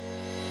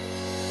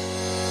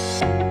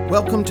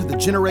Welcome to the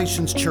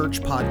Generations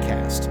Church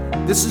podcast.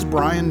 This is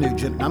Brian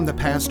Nugent, and I'm the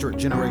pastor at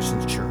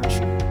Generations Church.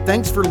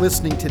 Thanks for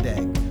listening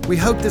today. We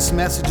hope this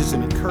message is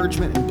an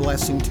encouragement and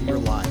blessing to your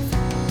life.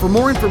 For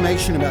more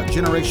information about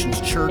Generations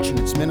Church and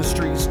its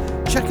ministries,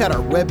 check out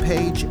our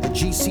webpage at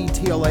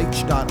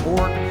gctlh.org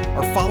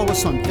or follow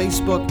us on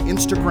Facebook,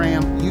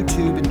 Instagram,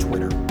 YouTube, and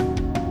Twitter.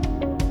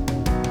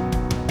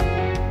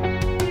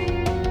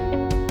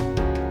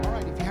 All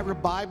right, if you have your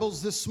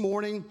Bibles this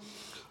morning,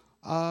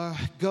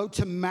 go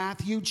to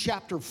Matthew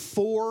chapter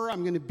 4.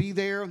 I'm going to be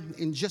there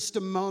in just a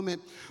moment.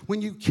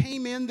 When you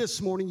came in this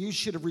morning, you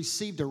should have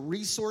received a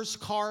resource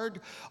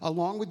card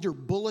along with your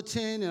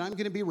bulletin, and I'm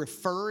going to be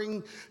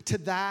referring to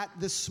that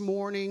this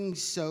morning.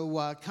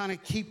 So kind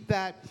of keep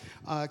that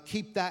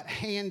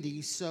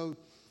handy. So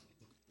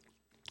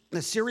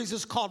the series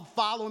is called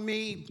Follow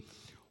Me.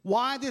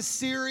 Why this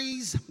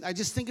series? I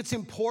just think it's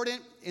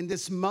important in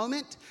this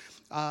moment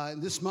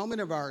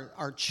of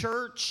our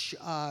church,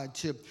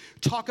 to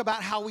talk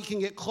about how we can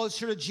get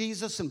closer to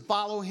Jesus and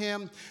follow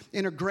him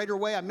in a greater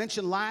way. I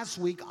mentioned last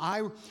week,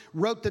 I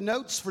wrote the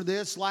notes for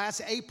this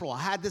last April. I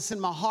had this in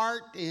my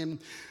heart and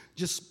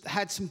just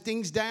had some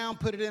things down,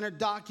 put it in a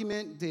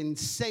document and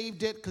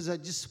saved it because I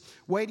just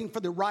waiting for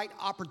the right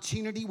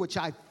opportunity, which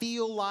I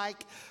feel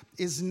like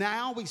is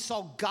now. We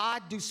saw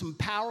God do some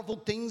powerful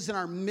things in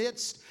our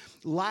midst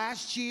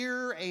last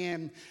year,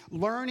 and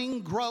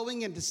learning,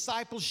 growing in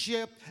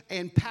discipleship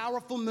and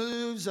powerful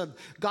moves of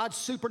God's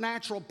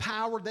supernatural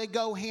power, they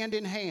go hand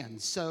in hand.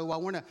 So I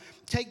want to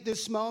take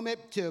this moment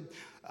to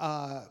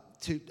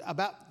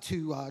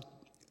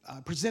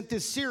present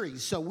this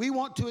series. So we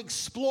want to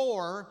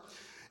explore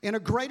in a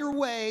greater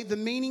way the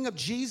meaning of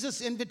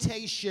Jesus'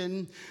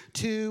 invitation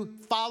to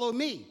follow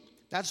me.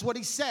 That's what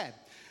he said.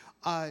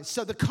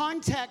 So the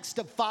context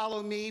of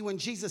follow me when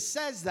Jesus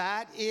says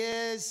that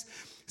is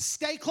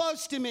stay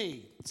close to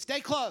me. Stay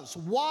close.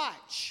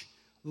 Watch,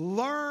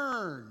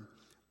 learn,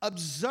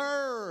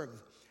 observe,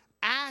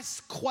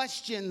 ask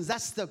questions.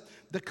 That's the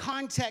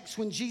context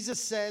when Jesus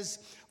says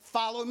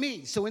follow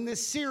me. So in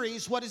this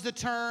series, what does the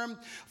term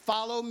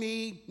follow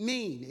me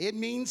mean? It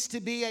means to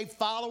be a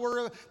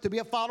follower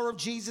of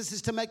Jesus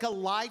is to make a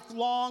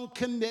lifelong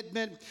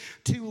commitment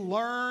to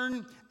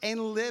learn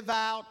and live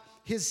out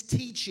his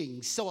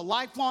teaching. So a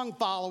lifelong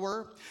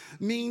follower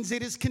means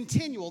it is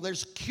continual.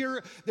 There's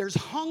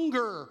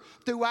hunger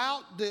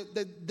throughout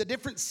the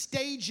different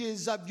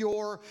stages of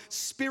your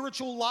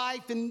spiritual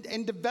life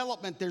and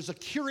development. There's a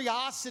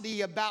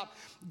curiosity about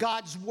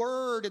God's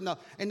word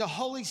and the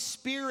Holy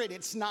Spirit.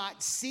 It's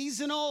not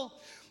seasonal.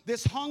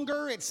 This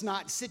hunger, it's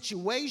not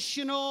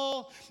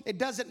situational. It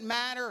doesn't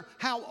matter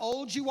how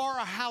old you are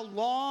or how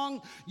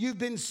long you've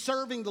been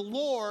serving the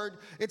Lord.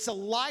 It's a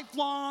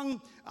lifelong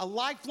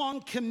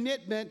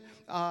commitment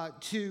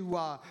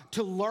to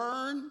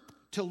learn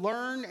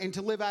and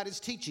to live out his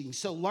teaching.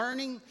 So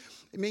learning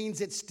means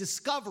it's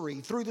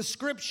discovery through the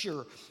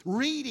scripture,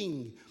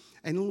 reading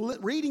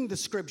the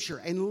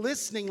scripture and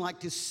listening like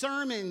to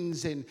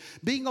sermons and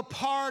being a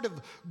part of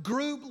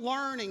group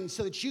learning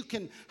so that you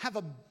can have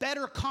a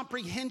better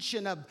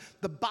comprehension of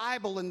the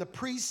Bible and the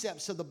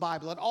precepts of the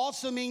Bible. It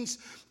also means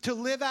to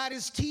live out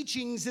his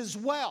teachings as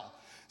well.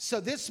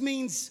 So this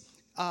means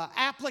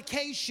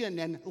application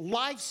and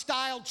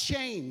lifestyle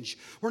change.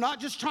 We're not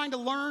just trying to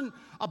learn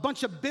a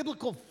bunch of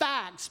biblical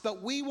facts,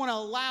 but we want to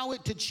allow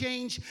it to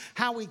change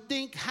how we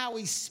think, how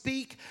we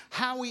speak,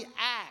 how we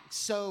act.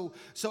 So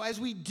as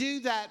we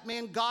do that,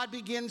 man, God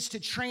begins to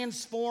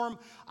transform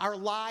our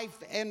life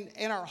and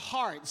our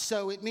hearts.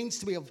 So it means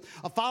to be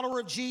a follower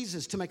of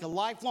Jesus, to make a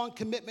lifelong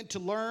commitment to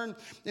learn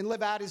and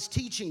live out his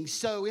teaching.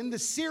 So in the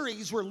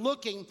series, we're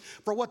looking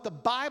for what the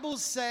Bible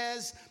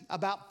says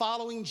about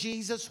following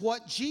Jesus,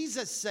 what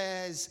Jesus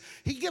says.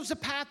 He gives a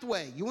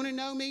pathway. You want to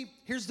know me?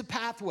 Here's the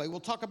pathway. We'll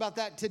talk about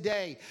that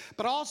today.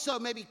 But also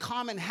maybe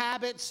common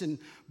habits and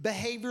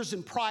behaviors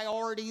and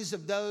priorities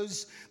of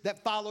those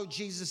that follow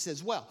Jesus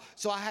as well.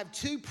 So I have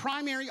two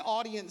primary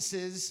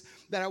audiences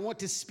that I want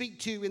to speak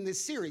to in this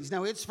series.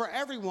 Now, it's for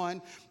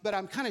everyone, but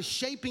I'm kind of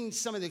shaping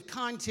some of the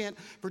content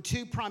for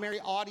two primary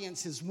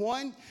audiences.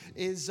 One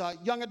is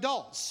young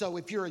adults. So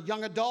if you're a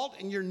young adult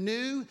and you're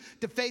new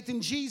to faith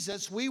in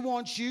Jesus, we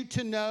want you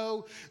to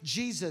know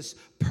Jesus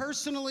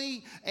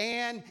personally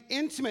and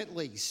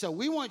intimately. So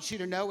we want you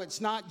to know it's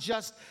not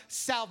just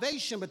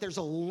salvation, but there's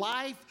a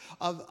life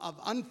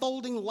of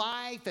unfolding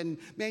life, and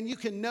man, you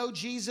can know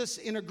Jesus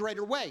in a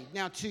greater way.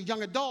 Now, to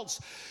young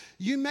adults,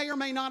 you may or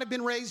may not have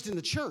been raised in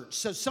the church,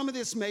 so some of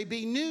this may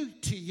be new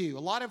to you. A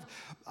lot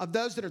of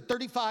those that are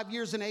 35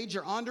 years in age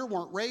or under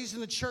weren't raised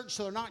in the church,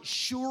 so they're not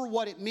sure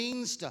what it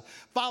means to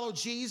follow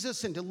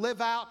Jesus and to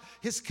live out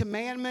his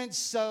commandments.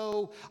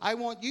 So I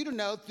want you to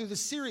know through the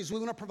series, we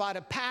want to provide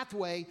a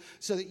pathway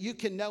so that you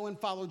can know and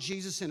follow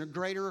Jesus in a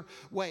greater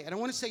way. And I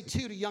want to say,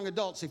 too, to young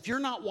adults, if you're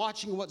not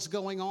watching what's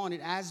going on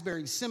at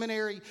Asbury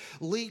Seminary,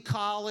 Lee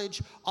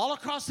College, all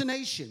across the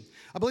nation,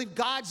 I believe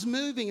God's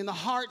moving in the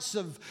hearts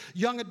of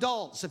young adults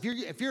adults. If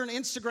you're an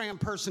Instagram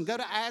person, go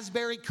to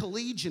Asbury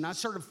Collegian. I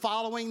started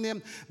following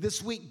them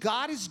this week.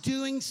 God is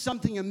doing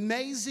something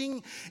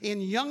amazing in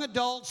young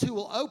adults who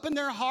will open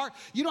their heart.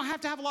 You don't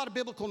have to have a lot of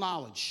biblical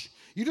knowledge.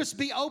 You just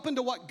be open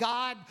to what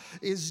God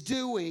is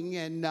doing.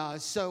 And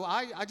so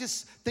I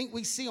just think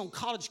we see on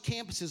college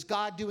campuses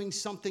God doing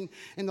something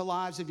in the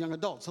lives of young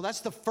adults. So that's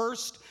the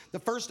first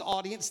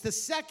audience. The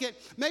second,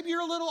 maybe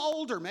you're a little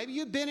older. Maybe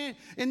you've been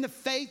in the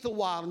faith a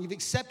while and you've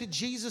accepted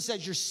Jesus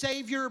as your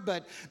Savior,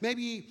 but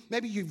maybe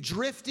you've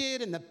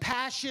drifted and the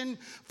passion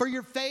for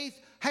your faith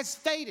has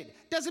faded.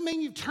 Doesn't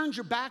mean you've turned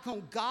your back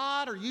on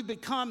God or you've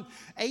become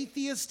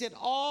atheist at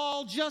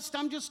all.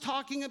 I'm just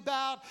talking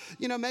about,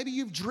 maybe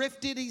you've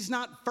drifted. He's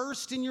not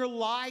first in your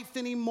life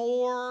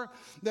anymore.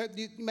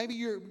 Maybe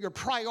your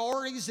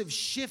priorities have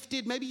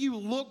shifted. Maybe you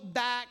look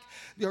back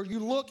or you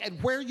look at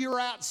where you're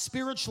at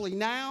spiritually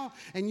now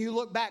and you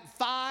look back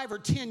 5 or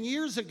 10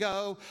 years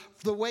ago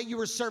the way you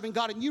were serving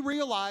God and you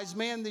realize,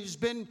 man, there's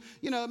been,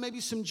 maybe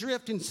some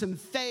drift and some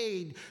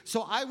fade.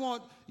 So I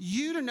want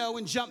you to know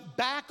and jump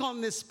back on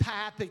this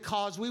path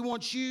because we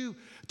want you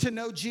to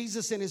know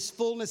Jesus in his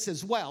fullness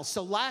as well.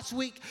 So last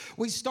week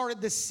we started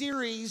the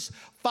series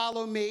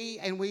Follow Me,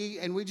 and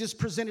we just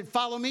presented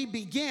Follow Me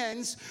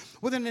begins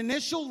with an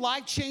initial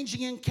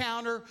life-changing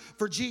encounter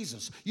for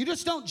Jesus. You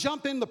just don't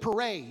jump in the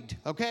parade,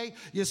 okay?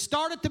 You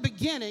start at the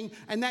beginning,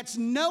 and that's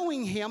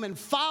knowing him and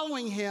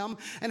following him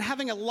and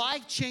having a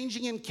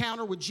life-changing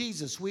encounter with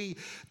Jesus. We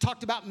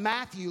talked about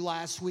Matthew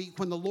last week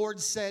when the Lord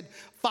said,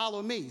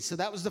 follow me. So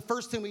that was the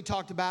first thing we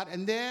talked about.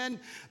 And then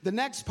the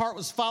next part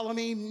was follow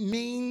me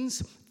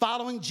means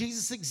following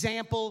Jesus'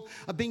 example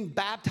of being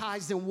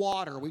baptized in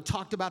water. We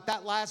talked about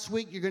that last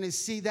week. You're going to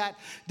see that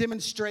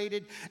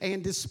demonstrated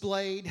and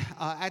displayed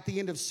at the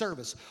end of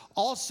service.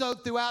 Also,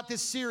 throughout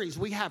this series,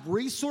 we have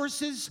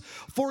resources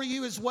for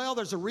you as well.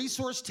 There's a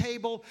resource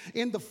table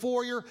in the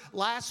foyer.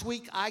 Last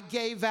week, I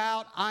gave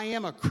out I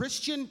Am a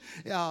Christian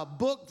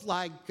book.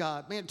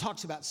 It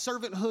talks about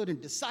servanthood and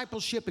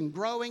discipleship and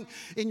growing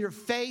in your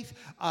faith.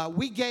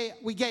 We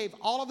gave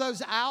all of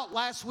those out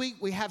last week.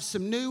 We have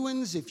some new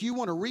ones. If you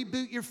want to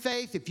reboot your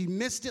faith, if you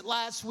missed it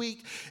last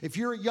week, if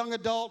you're a young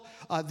adult,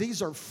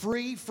 these are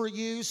free for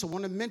you. So I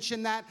want to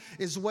mention that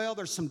as well.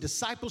 There's some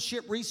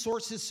discipleship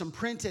resources, some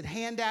printed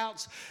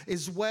handouts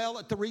as well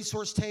at the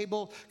resource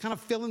table. Kind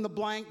of fill in the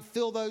blank,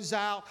 fill those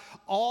out.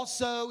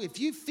 Also, if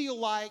you feel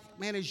like,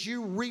 man, as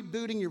you're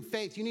rebooting your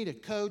faith, you need a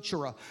coach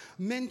or a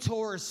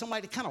mentor or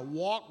somebody to kind of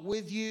walk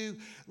with you,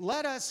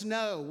 let us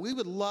know. We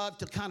would love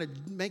to kind of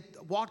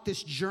walk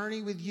this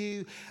journey with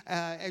you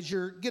as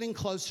you're getting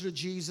closer to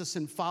Jesus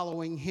and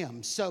following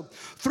him. So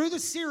through the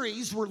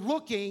series, we're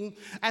looking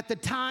at the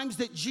times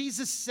that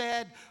Jesus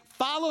said,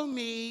 follow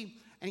me,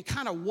 and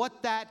kind of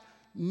what that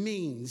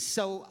means.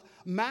 So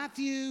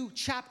Matthew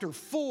chapter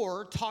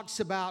 4 talks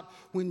about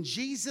when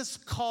Jesus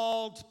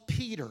called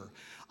Peter.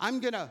 I'm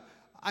gonna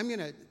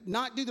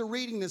not do the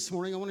reading this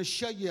morning. I want to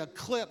show you a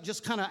clip,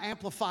 just kind of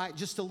amplify it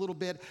just a little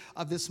bit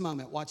of this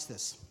moment. Watch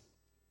this.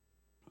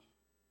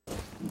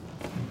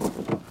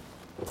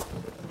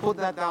 Put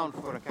that down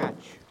for a catch.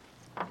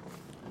 A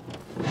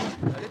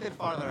little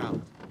farther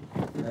out.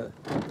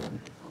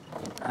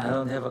 I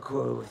don't have a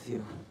quarrel with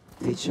you,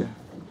 teacher.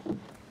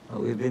 But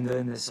we've been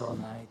doing this all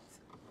night.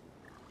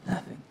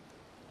 Nothing.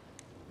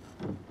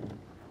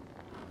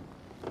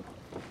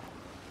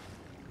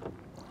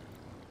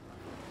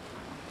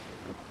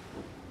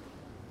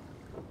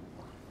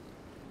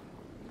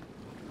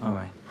 All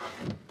right.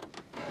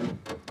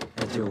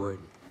 That's your word.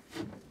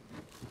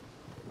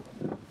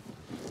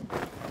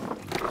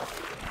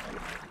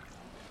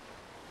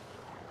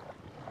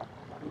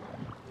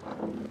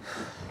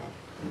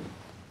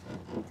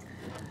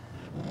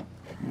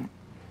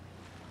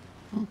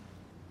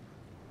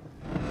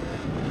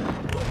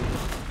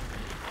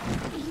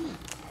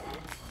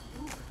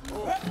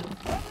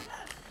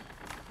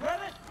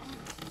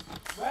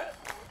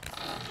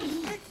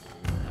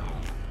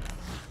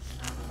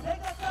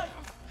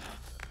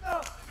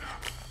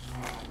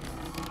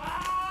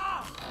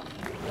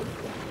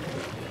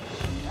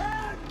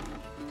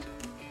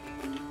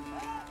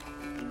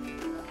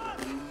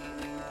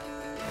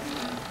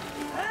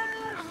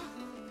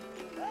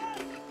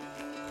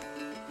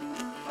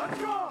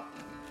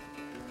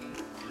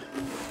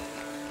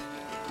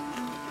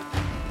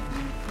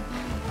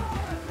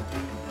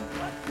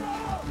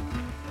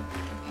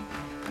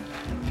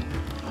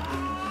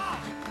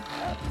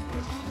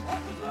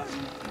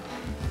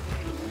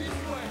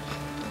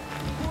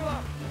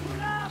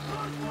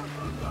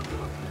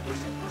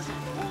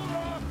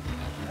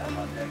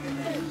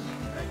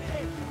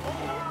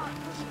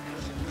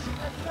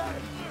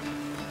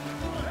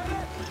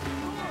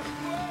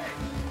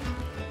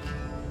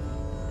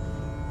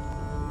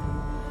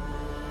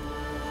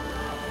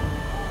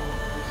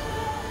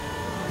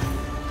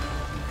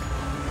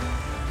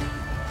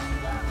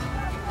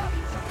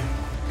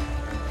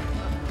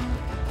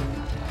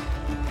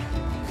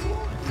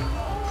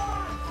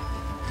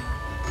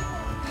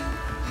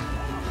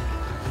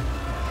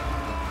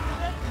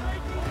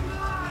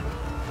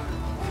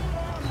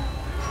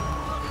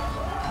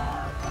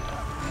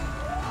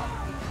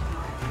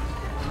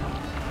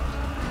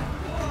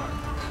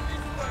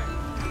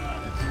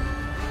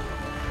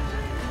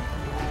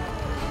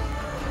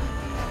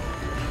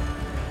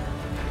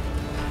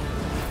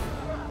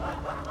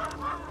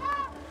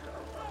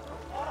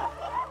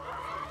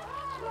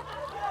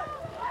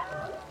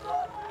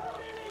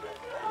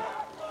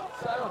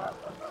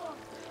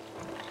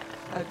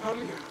 I told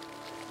you.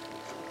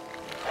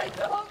 I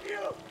told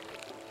you.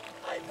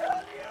 I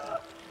told you.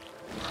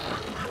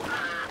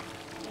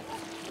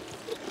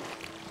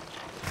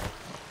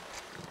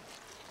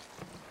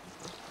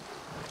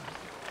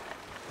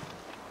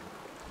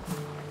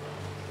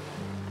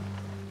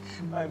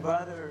 My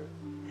brother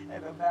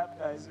and the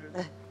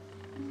baptizer.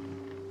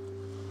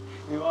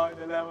 You are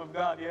the Lamb of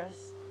God,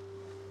 yes?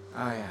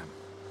 I am.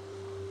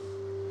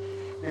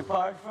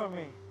 Depart from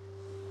me.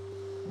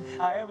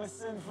 I am a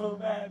sinful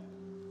man.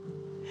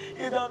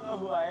 You don't know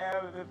who I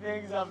am and the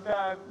things I've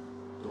done.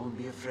 Don't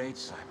be afraid,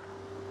 Simon.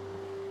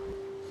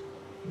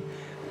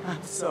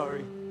 I'm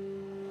sorry.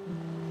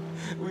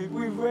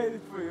 We've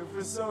waited for you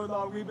for so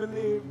long, we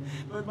believe.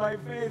 But by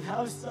faith,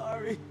 I'm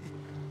sorry.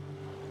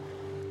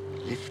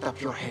 Lift up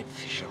your head,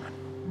 fisherman.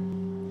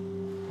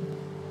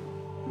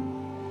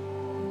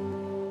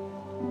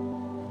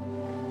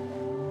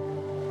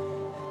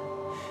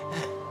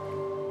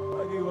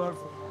 What do you want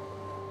from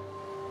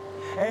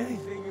me?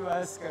 Anything you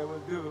ask, I will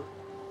do.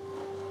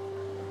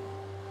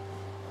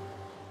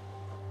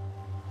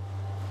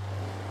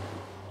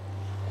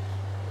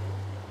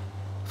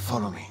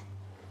 Follow me.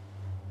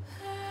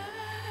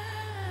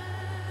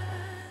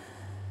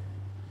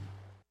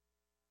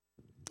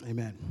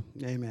 Amen.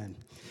 Amen.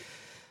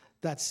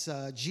 That's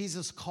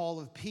Jesus' call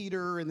of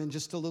Peter, and then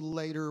just a little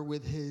later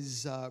with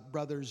his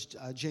brothers,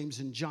 James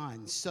and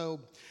John.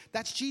 So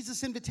that's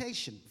Jesus'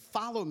 invitation.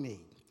 Follow me.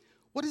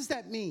 What does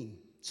that mean?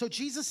 So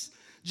Jesus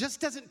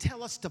just doesn't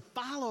tell us to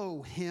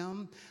follow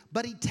him,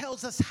 but he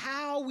tells us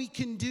how we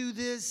can do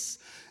this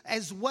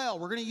as well.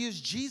 We're going to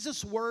use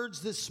Jesus'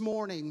 words this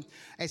morning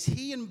as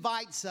he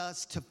invites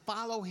us to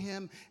follow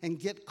him and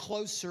get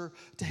closer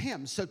to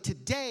him. So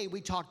today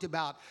we talked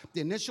about the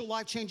initial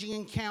life-changing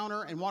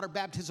encounter and water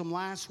baptism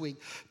last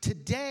week.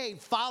 Today,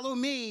 follow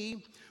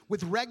me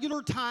with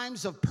regular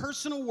times of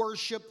personal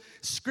worship,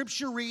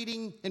 scripture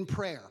reading, and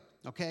prayer.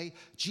 Okay?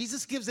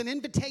 Jesus gives an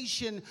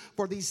invitation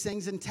for these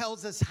things and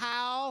tells us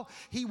how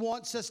he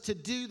wants us to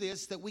do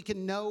this, that we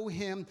can know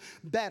him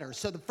better.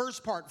 So the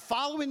first part,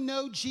 follow and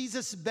know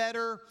Jesus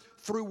better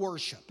through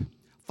worship.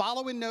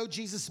 Follow and know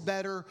Jesus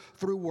better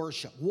through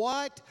worship.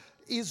 What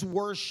is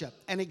worship?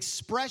 An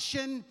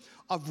expression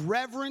of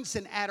reverence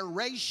and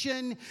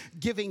adoration,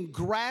 giving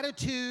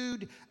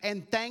gratitude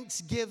and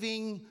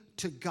thanksgiving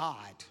to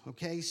God.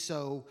 Okay,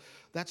 so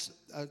that's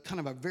kind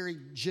of a very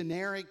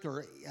generic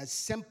or a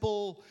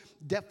simple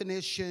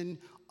definition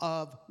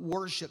of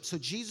worship. So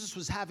Jesus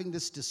was having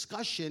this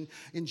discussion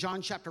in John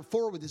chapter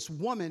 4 with this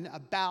woman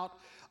about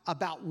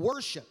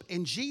worship.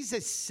 And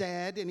Jesus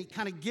said, and he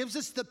kind of gives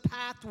us the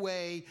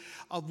pathway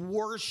of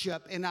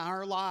worship in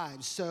our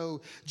lives.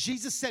 So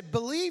Jesus said,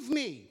 believe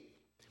me,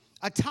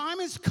 a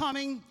time is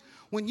coming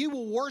when you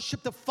will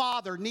worship the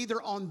Father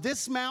neither on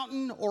this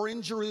mountain or in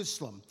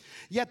Jerusalem.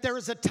 Yet there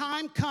is a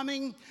time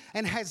coming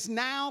and has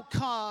now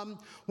come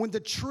when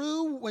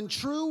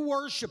true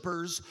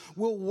worshipers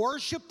will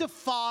worship the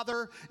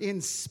Father in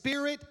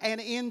spirit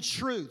and in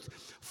truth.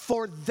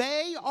 For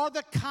they are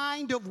the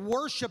kind of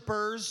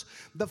worshipers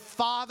the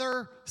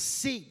Father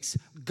seeks.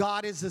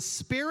 God is a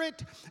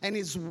spirit, and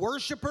his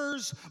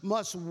worshipers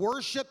must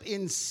worship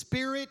in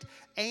spirit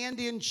and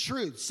in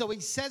truth. So he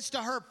says to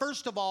her,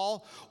 first of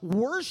all,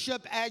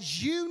 worship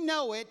as you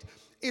know it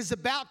is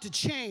about to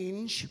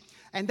change,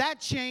 and that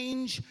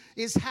change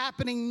is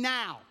happening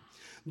now.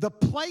 The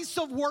place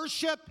of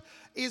worship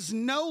is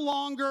no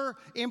longer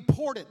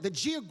important. The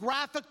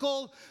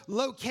geographical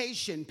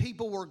location,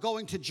 people were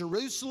going to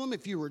Jerusalem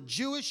if you were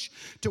Jewish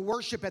to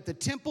worship at the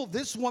temple.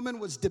 This woman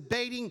was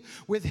debating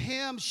with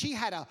him. She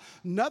had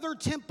another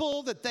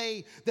temple that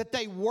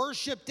they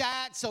worshiped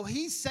at. So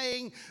he's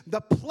saying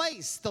the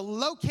place, the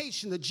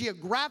location, the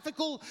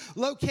geographical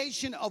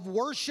location of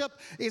worship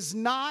is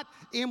not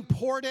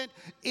important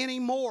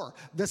anymore.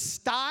 The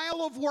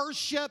style of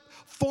worship,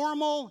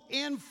 formal,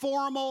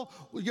 informal,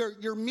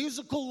 your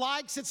musical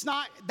likes,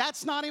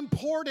 that's not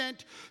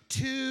important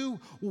to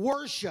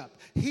worship.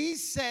 He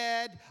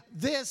said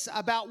this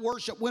about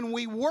worship. When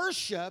we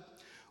worship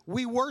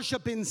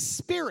in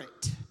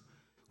spirit.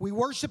 We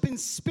worship in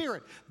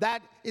spirit.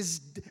 That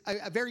is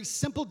a very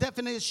simple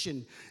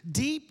definition.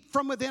 Deep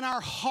from within our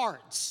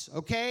hearts,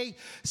 okay?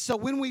 So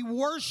when we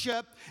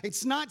worship,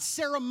 it's not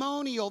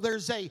ceremonial.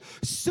 There's a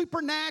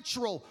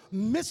supernatural,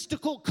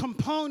 mystical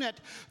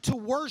component to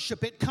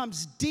worship. It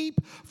comes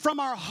deep from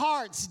our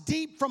hearts,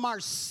 deep from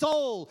our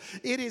soul.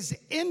 It is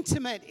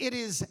intimate. It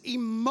is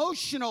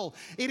emotional.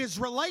 It is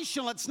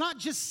relational. It's not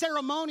just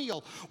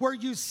ceremonial where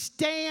you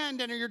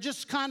stand and you're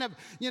just kind of,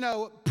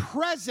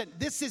 present.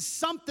 This is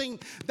something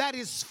that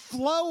is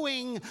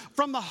flowing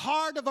from the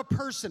heart of a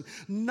person,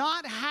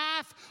 not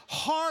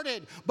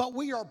half-hearted, but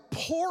we are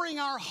pouring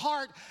our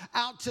heart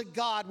out to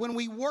God. When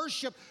we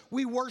worship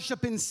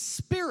in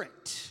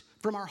spirit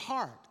from our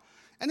heart.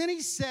 And then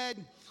he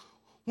said,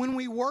 when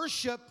we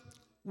worship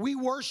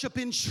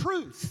in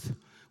truth.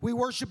 We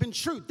worship in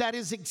truth. That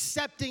is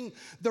accepting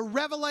the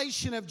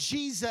revelation of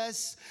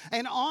Jesus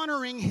and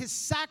honoring his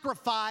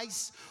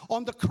sacrifice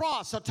on the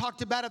cross. I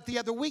talked about it the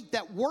other week,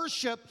 that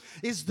worship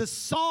is the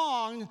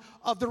song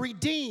of the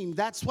redeemed.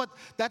 That's what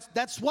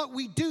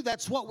we do.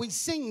 That's what we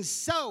sing.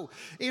 So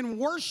in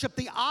worship,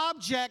 the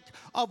object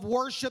of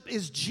worship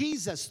is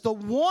Jesus. The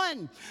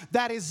one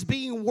that is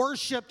being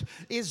worshiped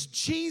is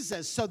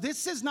Jesus. So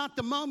this is not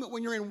the moment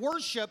when you're in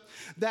worship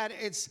that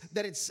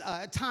it's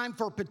time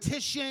for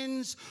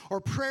petitions or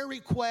prayer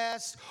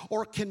requests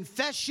or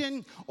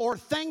confession or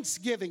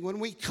thanksgiving. When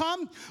we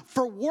come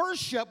for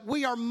worship,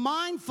 we are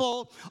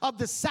mindful of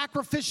the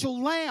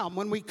sacrificial lamb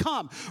when we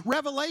come.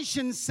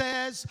 Revelation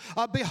says,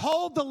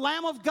 behold the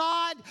Lamb of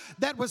God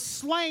that was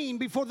slain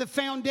before the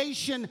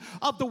foundation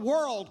of the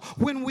world.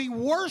 When we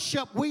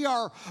worship, we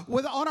are,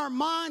 on our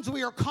minds,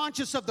 we are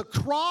conscious of the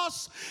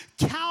cross,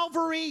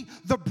 Calvary,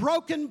 the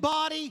broken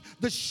body,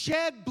 the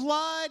shed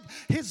blood,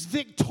 his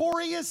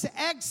victorious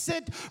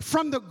exit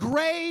from the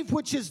grave,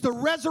 which is the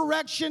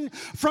resurrection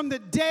from the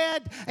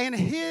dead, and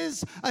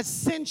his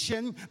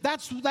ascension.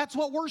 That's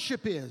what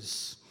worship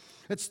is.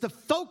 It's the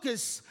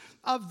focus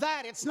of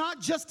that. It's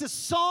not just a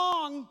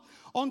song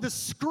on the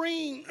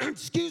screen,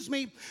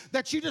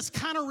 that you just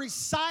kind of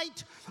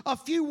recite a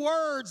few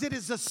words. It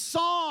is a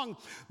song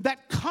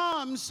that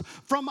comes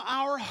from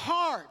our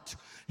heart.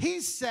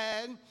 He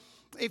said,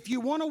 if you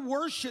want to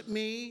worship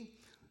me,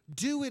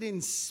 do it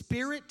in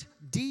spirit,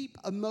 deep,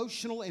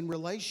 emotional, and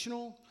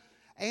relational,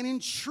 and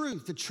in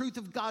truth, the truth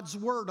of God's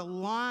word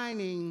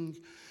aligning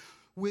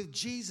with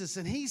Jesus.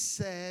 And he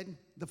said,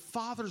 the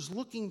Father's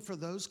looking for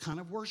those kind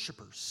of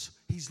worshipers.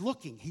 He's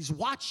looking, he's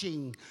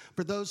watching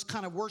for those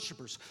kind of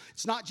worshipers.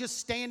 It's not just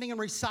standing and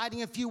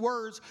reciting a few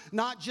words,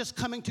 not just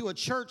coming to a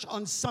church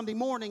on Sunday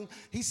morning.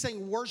 He's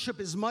saying worship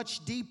is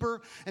much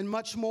deeper and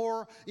much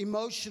more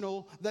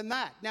emotional than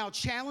that. Now,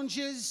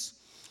 challenges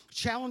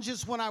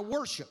when I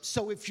worship.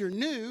 So if you're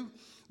new,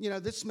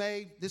 this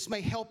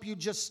may help you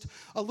just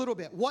a little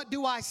bit. What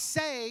do I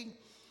say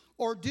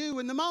or do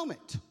in the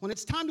moment when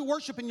it's time to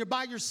worship and you're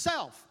by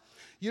yourself?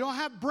 You don't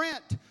have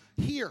Brent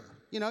here.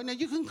 Now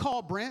you can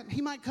call Brent.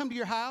 He might come to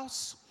your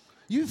house.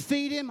 You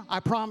feed him.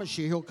 I promise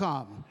you he'll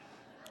come.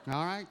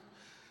 All right?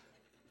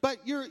 But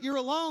you're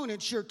alone.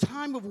 It's your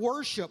time of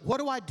worship. What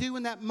do I do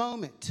in that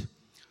moment?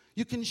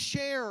 You can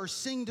share or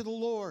sing to the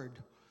Lord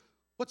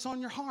what's on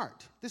your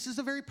heart. This is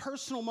a very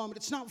personal moment.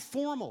 It's not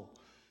formal.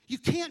 You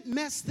can't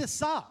mess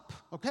this up,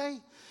 okay?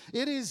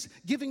 It is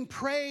giving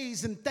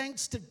praise and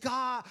thanks to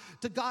God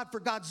for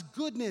God's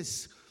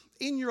goodness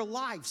in your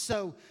life.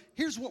 So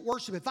here's what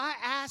worship. If I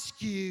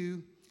ask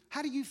you,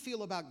 how do you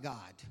feel about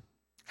God?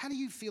 How do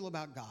you feel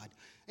about God?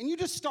 And you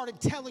just started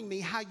telling me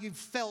how you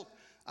felt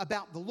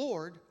about the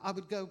Lord, I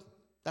would go,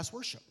 that's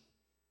worship.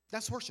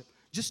 That's worship.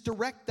 Just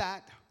direct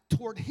that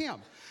toward him.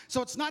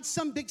 So it's not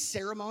some big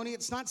ceremony.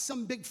 It's not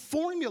some big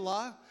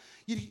formula.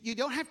 You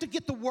don't have to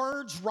get the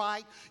words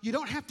right. You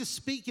don't have to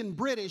speak in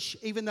British,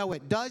 even though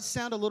it does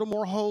sound a little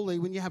more holy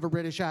when you have a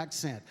British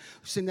accent.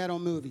 I've seen that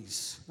on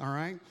movies, all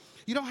right?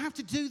 You don't have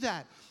to do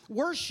that.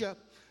 Worship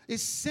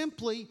is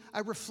simply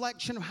a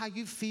reflection of how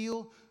you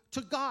feel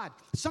to God.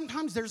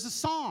 Sometimes there's a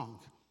song.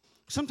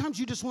 Sometimes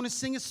you just want to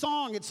sing a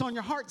song. It's on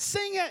your heart.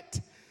 Sing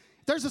it.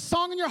 If there's a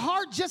song in your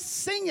heart, just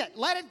sing it.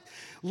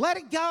 Let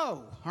it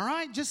go, all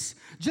right? Just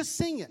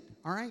sing it,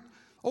 all right?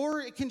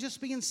 Or it can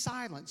just be in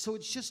silence. So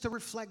it's just a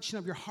reflection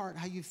of your heart,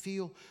 how you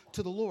feel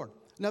to the Lord.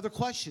 Another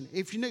question,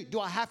 if you're new,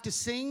 do I have to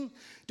sing?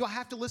 Do I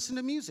have to listen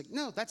to music?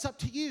 No, that's up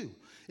to you.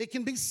 It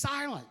can be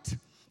silent.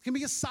 It can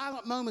be a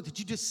silent moment that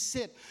you just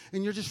sit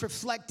and you're just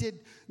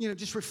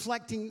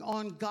reflecting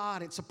on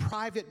God. It's a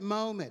private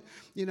moment.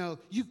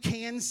 You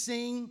can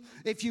sing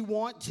if you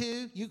want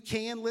to. You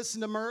can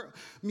listen to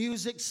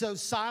music. So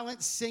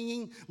silent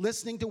singing,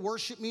 listening to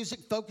worship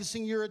music,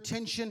 focusing your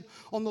attention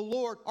on the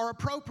Lord are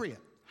appropriate.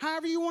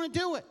 However you want to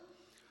do it.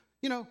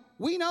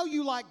 We know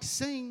you like to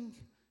sing,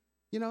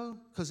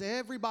 because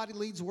everybody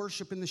leads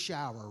worship in the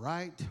shower,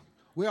 right?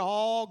 We're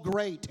all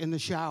great in the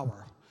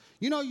shower.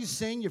 You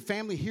sing, your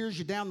family hears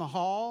you down the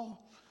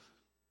hall.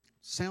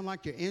 Sound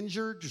like you're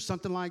injured or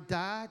something like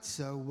that.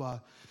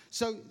 So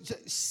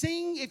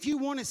sing if you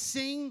want to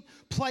sing.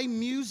 Play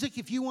music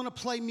if you want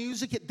to play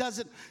music. It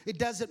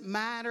doesn't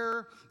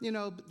matter.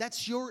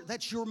 That's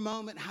your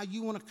moment. How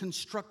you want to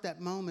construct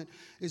that moment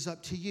is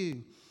up to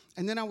you.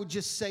 And then I would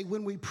just say,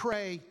 when we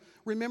pray,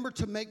 remember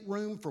to make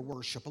room for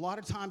worship. A lot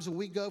of times when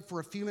we go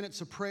for a few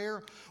minutes of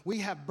prayer, we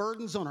have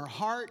burdens on our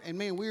heart, and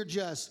man, we're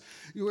just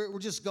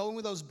going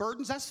with those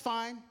burdens. That's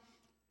fine,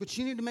 but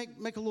you need to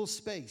make a little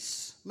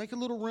space, make a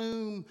little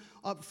room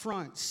up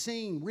front.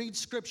 Sing, read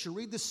scripture,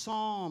 read the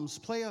Psalms,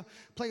 play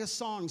a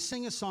song,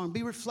 sing a song,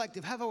 be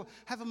reflective, have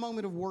a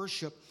moment of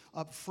worship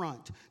up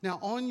front. Now,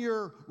 on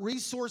your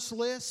resource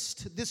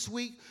list this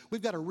week,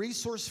 we've got a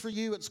resource for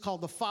you. It's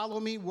called the Follow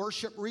Me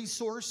Worship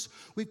Resource.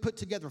 We've put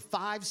together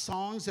 5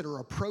 songs that are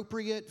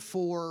appropriate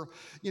for,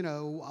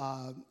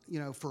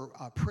 for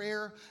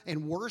prayer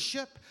and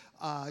worship.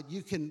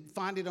 You can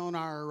find it on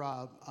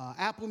our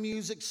Apple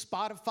Music,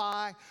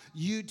 Spotify,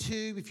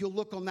 YouTube. If you'll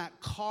look on that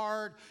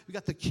card, we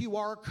got the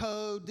QR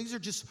code. These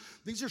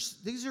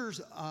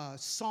are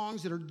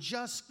songs that are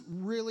just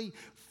really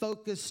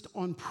focused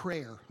on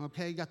prayer.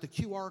 Okay, you got the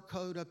QR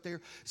code up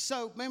there.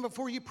 So, man,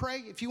 before you pray,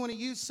 if you want to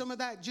use some of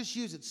that, just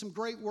use it. Some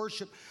great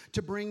worship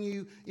to bring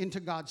you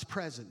into God's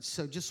presence.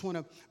 So, just want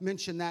to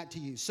mention that to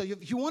you. So,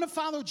 if you want to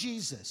follow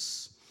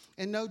Jesus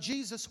and know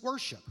Jesus,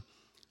 worship.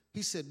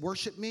 He said,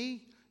 worship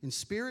me in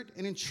spirit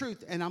and in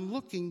truth. And I'm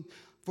looking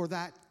for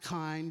that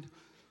kind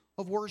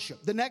of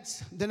worship. The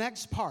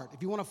next part,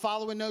 if you want to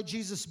follow and know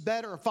Jesus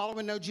better,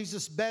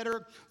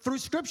 through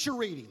scripture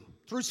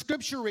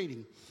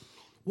reading.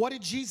 What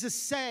did Jesus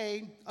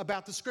say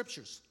about the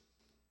scriptures?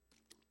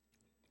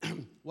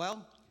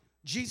 Well,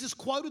 Jesus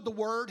quoted the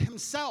word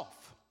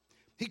himself.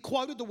 He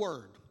quoted the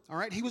word, all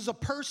right? He was a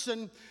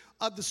person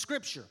of the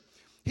scripture.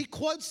 He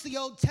quotes the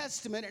Old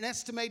Testament an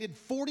estimated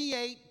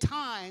 48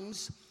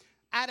 times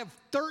out of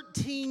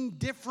 13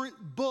 different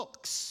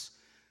books.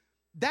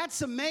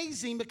 That's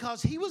amazing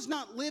because he was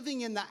not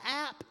living in the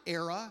app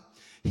era.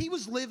 He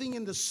was living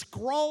in the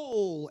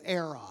scroll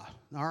era,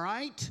 all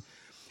right?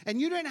 And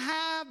you didn't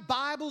have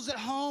Bibles at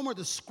home or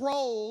the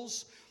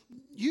scrolls.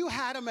 You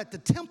had them at the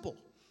temple.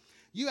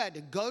 You had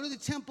to go to the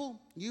temple.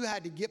 You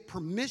had to get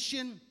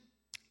permission.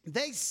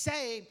 They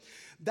say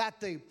that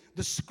the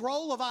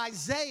scroll of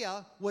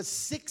Isaiah was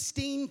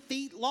 16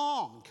 feet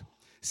long.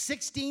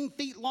 16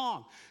 feet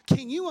long.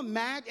 Can you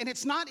imagine? And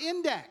it's not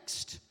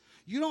indexed.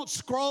 You don't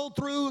scroll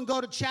through and go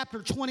to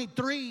chapter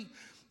 23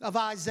 of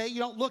Isaiah. You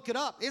don't look it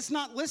up. It's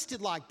not listed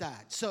like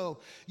that. So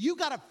you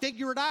got to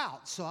figure it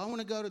out. So I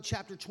want to go to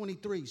chapter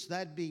 23. So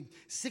that'd be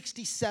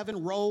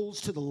 67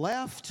 rolls to the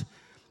left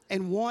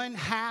and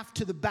 1/2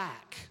 to the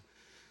back.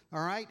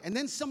 All right? And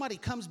then somebody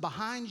comes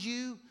behind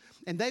you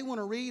and they want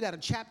to read out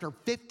of chapter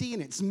 50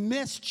 and it's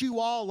messed you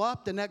all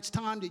up the next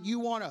time that you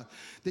want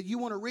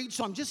to read.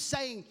 So I'm just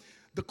saying,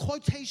 the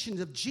quotations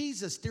of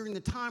Jesus during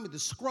the time of the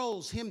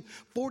scrolls,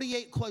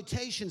 48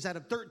 quotations out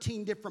of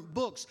 13 different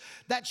books,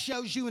 that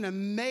shows you an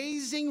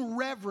amazing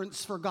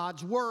reverence for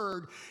God's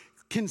word,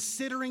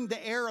 considering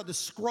the era, the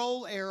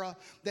scroll era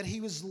that he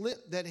was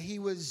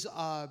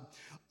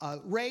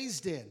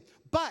raised in.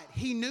 But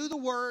he knew the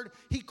word,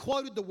 he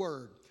quoted the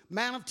word.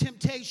 Mount of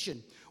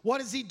temptation. What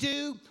does he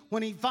do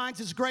when he finds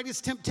his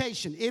greatest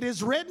temptation? It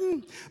is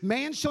written,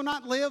 man shall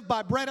not live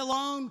by bread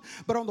alone,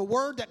 but on the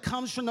word that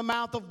comes from the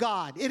mouth of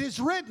God. It is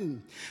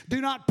written,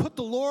 do not put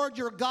the Lord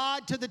your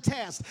God to the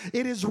test.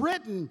 It is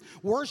written,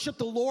 worship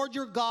the Lord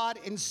your God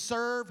and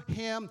serve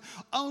him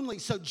only.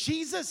 So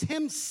Jesus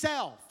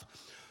himself,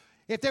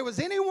 if there was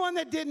anyone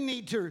that didn't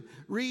need to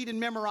read and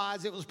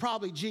memorize, it was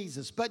probably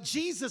Jesus. But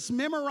Jesus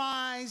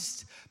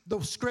memorized the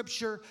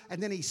scripture,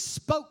 and then he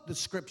spoke the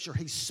scripture.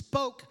 He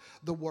spoke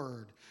the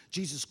word.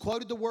 Jesus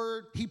quoted the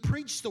word. He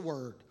preached the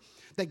word.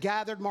 They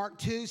gathered, Mark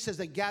 2 says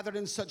they gathered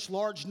in such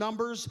large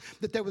numbers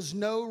that there was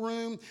no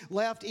room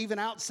left even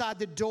outside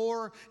the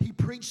door. He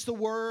preached the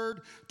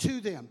word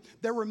to them.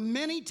 There were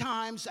many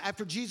times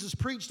after Jesus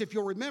preached, if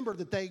you'll remember,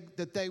 that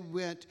they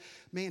went,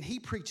 man, he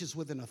preaches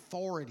with an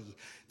authority.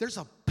 There's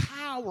a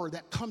power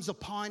that comes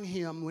upon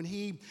him when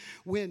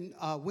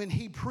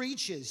he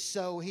preaches.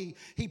 So he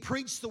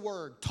preached the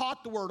word,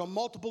 taught the word on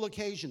multiple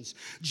occasions.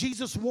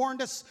 Jesus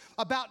warned us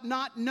about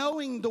not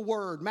knowing the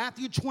word.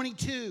 Matthew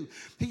 22,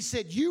 he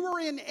said, you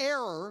are in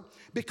error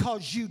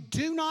because you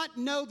do not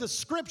know the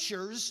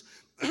scriptures,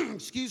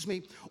 excuse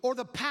me, or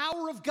the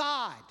power of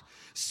God.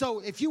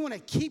 So if you want to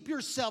keep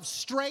yourself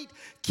straight,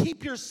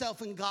 keep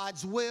yourself in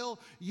God's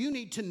will, you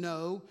need to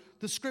know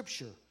the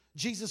scripture.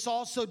 Jesus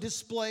also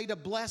displayed a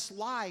blessed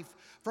life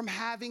from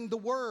having the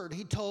word.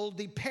 He told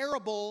the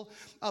parable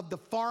of the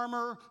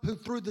farmer who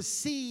threw the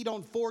seed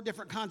on 4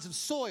 different kinds of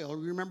soil.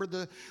 Remember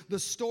the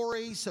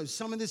story? So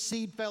some of the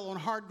seed fell on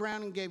hard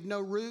ground and gave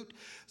no root.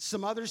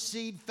 Some other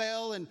seed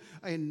fell in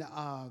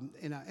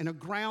a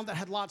ground that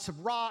had lots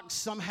of rocks.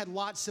 Some had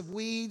lots of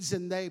weeds,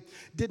 and they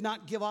did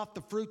not give off the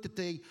fruit that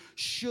they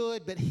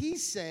should. But he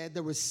said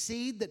there was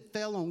seed that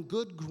fell on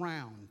good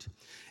ground.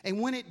 And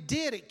when it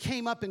did, it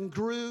came up and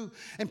grew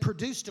and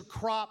produced a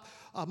crop,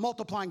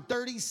 multiplying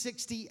 30,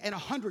 60, and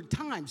 100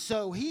 times.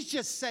 So he's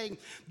just saying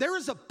there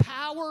is a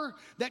power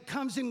that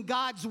comes in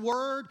God's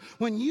word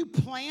when you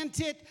plant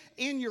it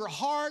in your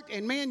heart.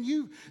 And man,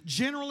 you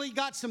generally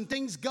got some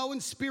things going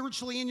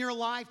spiritually in your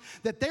life,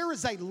 that there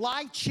is a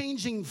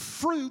life-changing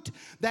fruit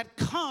that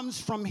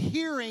comes from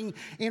hearing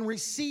and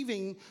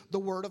receiving the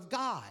word of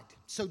God.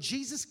 So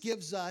Jesus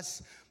gives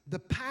us the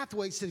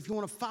pathway. Said, if you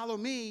want to follow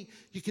me,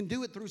 you can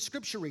do it through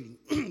scripture reading.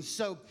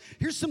 So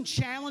here's some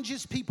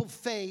challenges people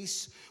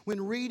face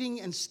when reading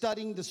and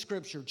studying the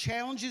scripture.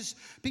 Challenges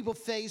people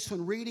face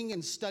when reading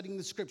and studying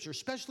the scripture,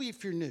 especially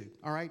if you're new,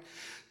 all right?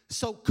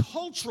 So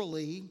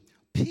culturally,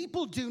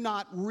 people do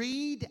not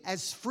read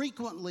as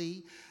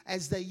frequently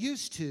as they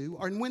used to,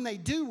 or when they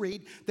do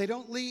read, they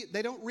don't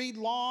read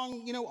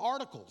long,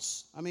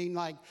 articles. I mean,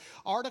 like,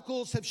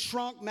 articles have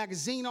shrunk,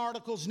 magazine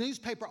articles,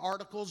 newspaper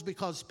articles,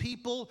 because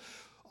people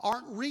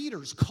aren't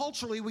readers.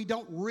 Culturally, we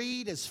don't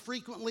read as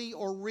frequently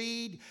or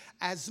read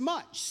as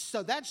much.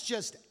 So that's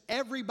just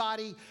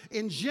everybody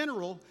in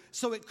general.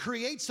 So it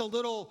creates a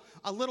little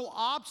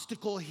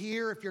obstacle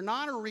here if you're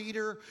not a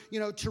reader,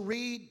 to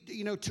read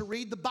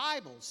the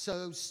Bible.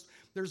 So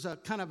there's a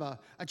kind of a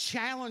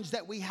challenge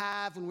that we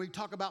have when we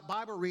talk about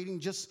Bible reading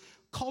just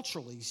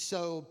culturally.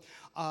 So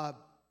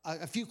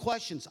a few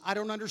questions. I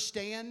don't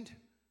understand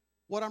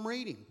what I'm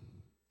reading.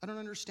 I don't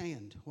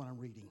understand what I'm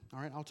reading. All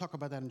right, I'll talk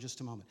about that in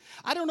just a moment.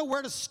 I don't know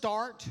where to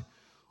start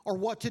or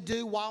what to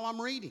do while I'm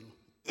reading.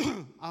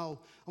 I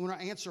want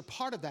to answer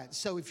part of that.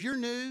 So if you're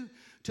new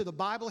to the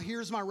Bible,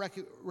 here's my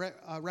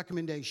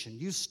recommendation.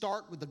 You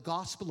start with the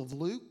Gospel of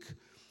Luke.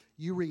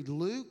 You read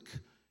Luke.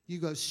 You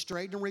go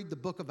straight and read the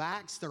book of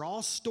Acts. They're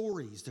all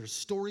stories. There's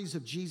stories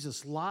of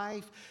Jesus'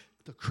 life,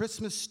 the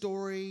Christmas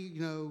story,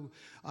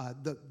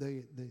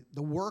 the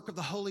work of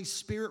the Holy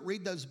Spirit.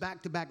 Read those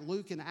back to back,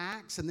 Luke and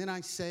Acts. And then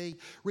I say,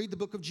 read the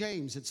book of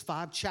James. It's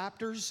 5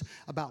 chapters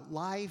about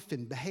life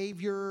and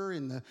behavior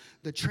and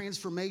the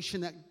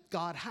transformation that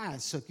God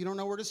has. So if you don't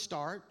know where to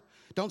start,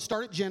 don't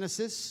start at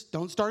Genesis.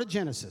 Don't start at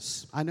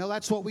Genesis. I know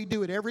that's what we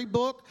do at every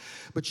book,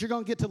 but you're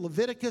going to get to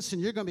Leviticus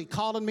and you're going to be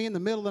calling me in the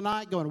middle of the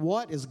night going,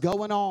 what is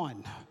going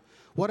on?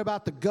 What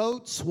about the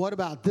goats? What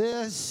about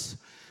this?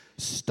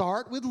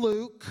 Start with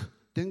Luke,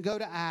 then go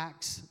to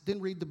Acts, then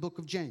read the book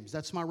of James.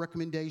 That's my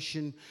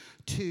recommendation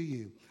to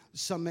you.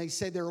 Some may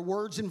say there are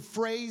words and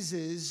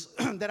phrases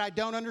that I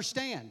don't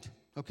understand,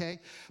 okay?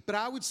 But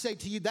I would say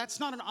to you, that's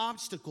not an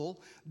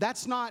obstacle.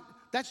 That's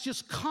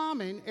just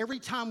common every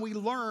time we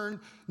learn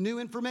new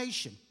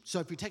information. So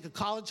if you take a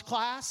college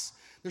class,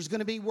 there's going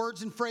to be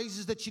words and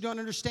phrases that you don't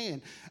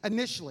understand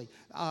initially.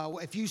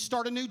 If you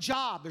start a new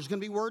job, there's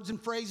going to be words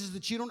and phrases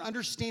that you don't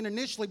understand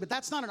initially, but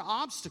that's not an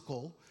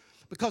obstacle.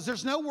 Because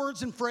there's no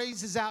words and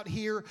phrases out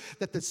here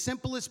that the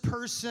simplest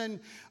person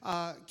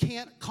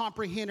can't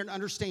comprehend and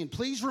understand.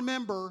 Please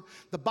remember,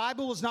 the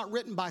Bible was not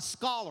written by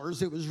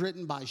scholars. It was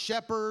written by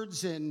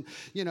shepherds and,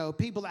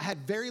 people that had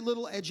very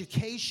little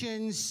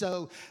education.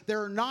 So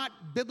there are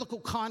not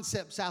biblical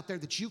concepts out there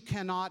that you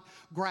cannot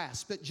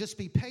grasp. But just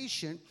be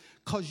patient,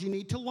 because you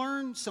need to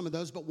learn some of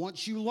those. But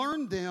once you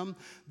learn them,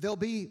 they'll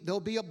be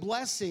a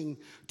blessing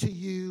to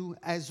you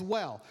as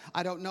well.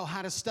 I don't know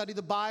how to study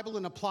the Bible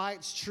and apply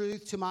its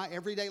truth to my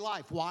everyday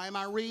life. Why am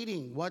I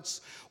reading?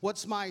 What's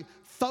my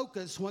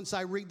focus once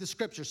I read the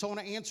scripture? So I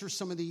want to answer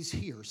some of these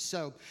here.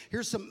 So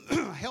here's some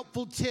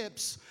helpful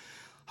tips,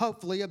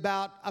 hopefully,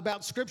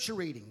 about scripture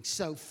reading.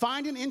 So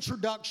find an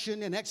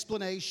introduction and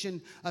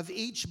explanation of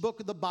each book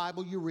of the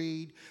Bible you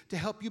read to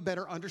help you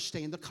better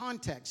understand the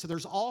context. So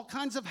there's all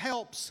kinds of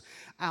helps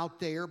out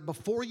there.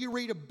 Before you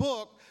read a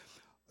book,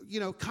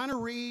 kind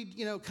of read,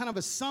 kind of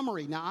a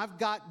summary. Now, I've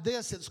got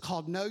this. It's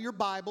called Know Your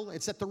Bible.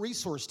 It's at the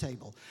resource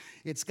table.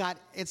 It's got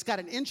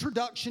an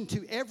introduction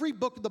to every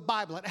book of the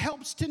Bible. It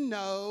helps to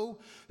know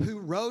who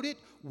wrote it,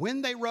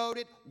 when they wrote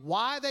it,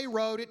 why they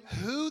wrote it,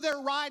 who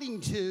they're writing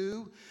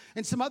to,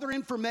 and some other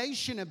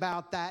information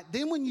about that.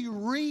 Then when you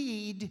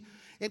read,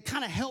 it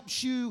kind of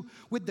helps you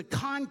with the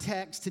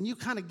context, and you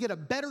kind of get a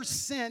better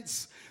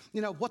sense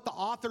what the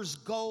author's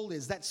goal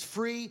is. That's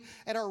free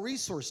at our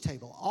resource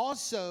table.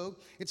 Also,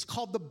 it's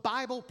called the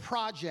Bible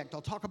Project.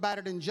 I'll talk about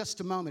it in just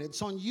a moment.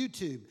 It's on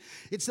YouTube.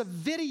 It's a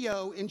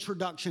video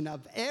introduction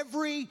of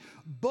every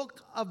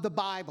book of the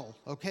Bible,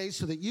 okay,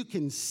 so that you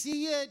can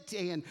see it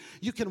and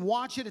you can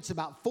watch it. It's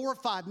about 4 or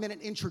 5 minute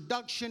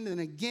introduction,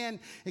 and again,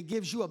 it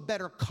gives you a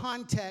better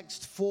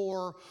context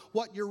for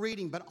what you're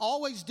reading. But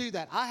always do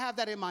that. I have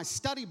that in my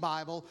study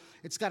Bible.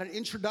 It's got an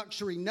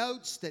introductory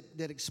notes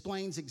that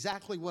explains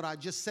exactly what I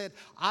just said.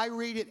 I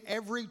read it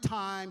every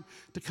time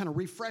to kind of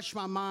refresh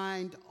my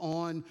mind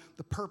on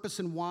the purpose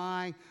and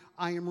why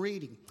I am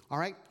reading. All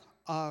right?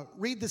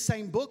 Read the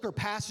same book or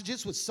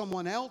passages with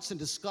someone else and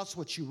discuss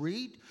what you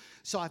read.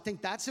 So I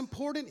think that's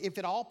important. If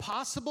at all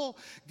possible,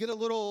 get a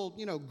little,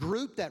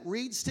 group that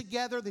reads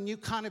together. Then you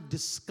kind of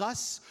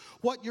discuss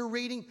what you're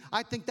reading.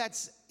 I think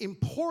that's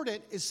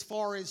important as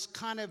far as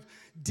kind of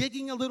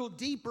digging a little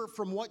deeper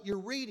from what you're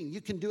reading.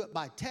 You can do it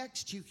by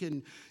text. You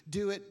can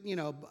do it,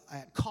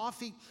 at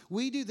coffee.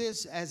 We do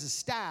this as a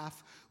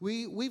staff.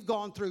 We've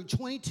gone through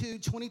 22,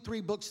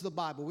 23 books of the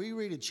Bible. We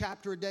read a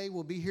chapter a day.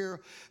 We'll be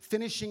here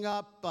finishing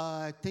up,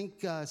 I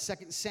think, 2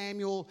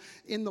 Samuel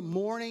in the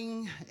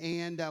morning.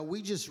 And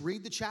we just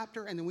read the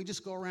chapter, and then we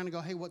just go around and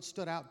go, hey, what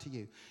stood out to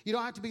you? You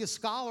don't have to be a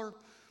scholar.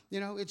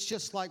 It's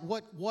just like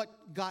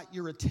what got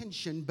your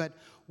attention. But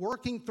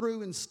working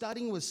through and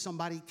studying with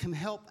somebody can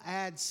help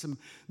add some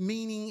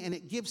meaning, and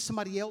it gives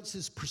somebody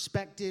else's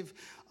perspective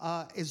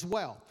as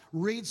well.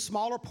 Read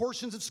smaller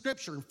portions of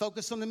Scripture and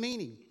focus on the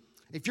meaning.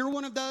 If you're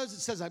one of those that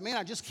says, man,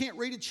 I just can't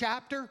read a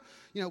chapter,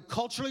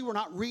 culturally we're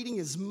not reading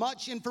as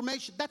much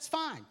information, that's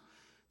fine.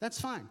 That's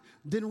fine.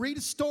 Then read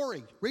a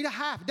story. Read a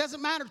half. It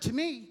doesn't matter to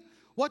me.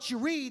 what you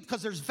read,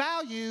 because there's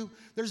value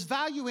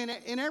in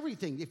it, in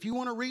everything. If you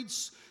want to read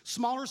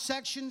smaller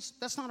sections,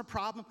 that's not a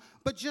problem,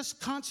 but just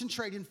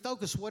concentrate and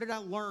focus. What did I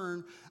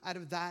learn out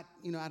of that,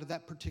 out of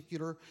that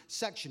particular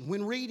section?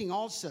 When reading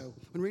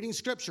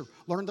scripture,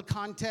 learn the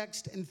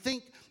context and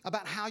think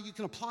about how you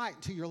can apply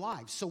it to your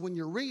life. So when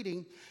you're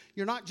reading,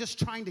 you're not just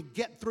trying to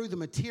get through the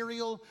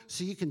material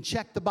so you can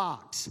check the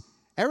box.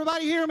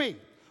 Everybody hear me?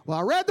 Well,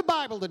 I read the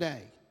Bible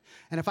today.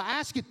 And if I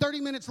ask you 30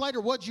 minutes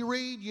later, what'd you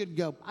read? You'd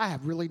go, I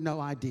have really no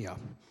idea.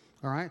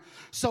 All right?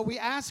 So we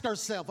ask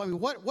ourselves,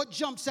 what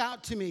jumps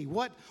out to me?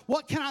 What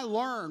can I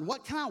learn?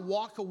 What can I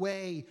walk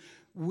away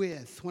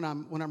with when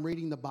I'm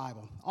reading the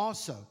Bible?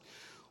 Also,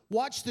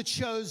 watch The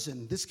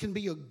Chosen. This can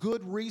be a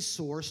good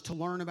resource to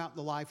learn about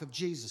the life of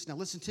Jesus. Now,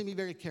 listen to me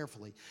very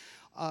carefully.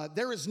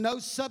 There is no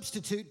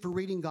substitute for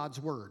reading God's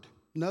Word.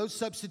 No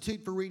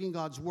substitute for reading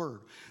God's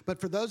Word.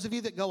 But for those of you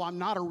that go, I'm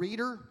not a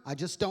reader, I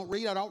just don't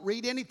read, I don't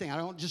read anything, I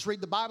don't just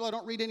read the Bible, I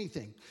don't read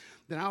anything,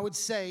 then I would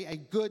say a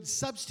good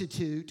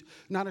substitute,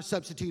 not a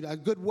substitute, a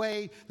good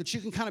way that you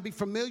can kind of be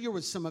familiar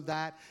with some of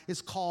that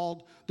is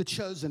called The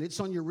Chosen.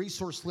 It's on your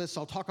resource list.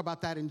 I'll talk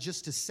about that in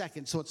just a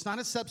second. So it's not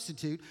a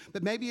substitute,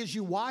 but maybe as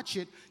you watch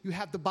it, you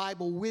have the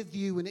Bible with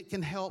you, and it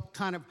can help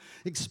kind of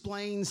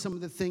explain some of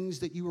the things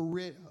that you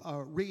were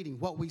reading.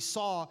 What we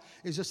saw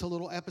is just a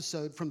little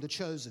episode from The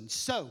Chosen.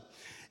 So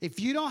if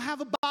you don't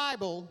have a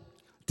Bible,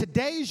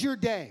 today's your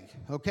day,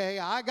 okay?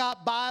 I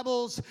got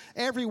Bibles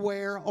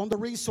everywhere on the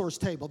resource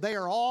table. They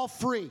are all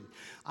free.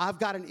 I've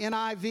got an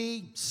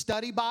NIV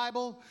study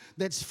Bible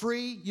that's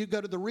free. You go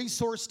to the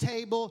resource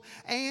table,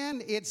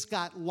 and it's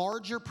got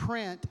larger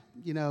print,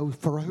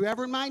 for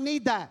whoever might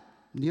need that.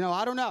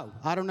 I don't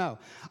know.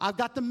 I've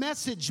got the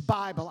Message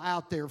Bible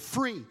out there,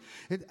 free.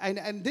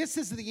 And this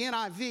is the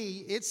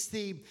NIV. It's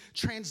the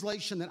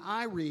translation that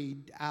I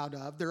read out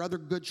of. There are other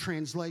good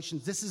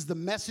translations. This is the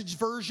Message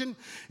version.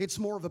 It's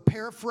more of a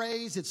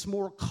paraphrase. It's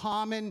more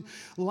common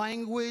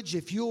language.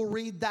 If you'll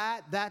read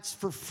that, that's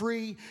for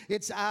free.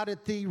 It's out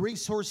at the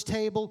resource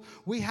table.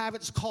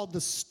 It's called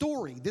The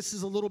Story. This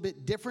is a little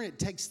bit different. It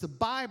takes the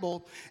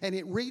Bible, and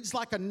it reads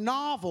like a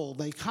novel.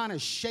 They kind of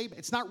shape.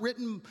 It's not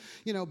written,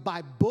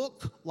 by book,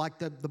 like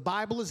the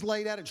Bible is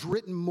laid out. It's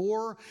written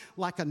more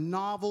like a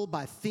novel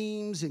by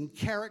themes and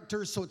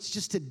characters. So it's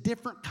just a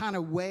different kind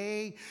of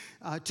way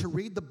to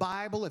read the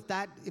Bible, if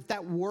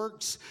that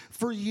works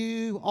for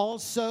you.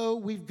 Also,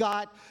 we've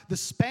got the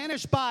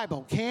Spanish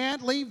Bible.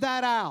 Can't leave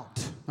that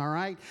out, all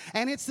right?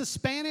 And it's the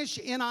Spanish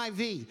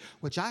NIV,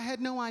 which I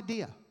had no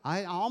idea.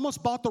 I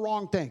almost bought the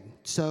wrong thing.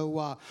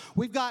 So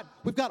we've got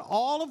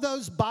all of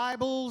those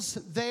Bibles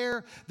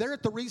there. They're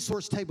at the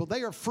resource table.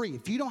 They are free.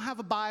 If you don't have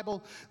a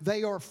Bible,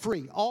 they are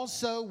free.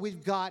 Also,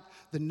 we've got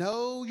the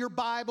Know Your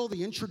Bible,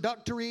 the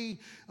introductory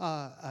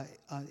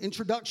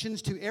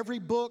introductions to every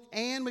book,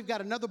 and we've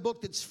got another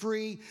book that's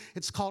free.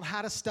 It's called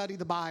How to Study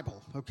the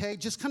Bible. Okay,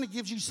 just kind of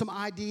gives you some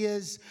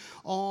ideas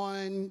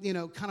on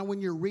kind of when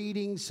you're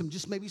reading,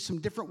 maybe some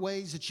different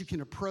ways that you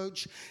can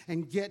approach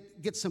and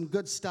get some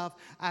good stuff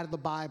out of the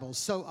Bible.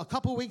 So a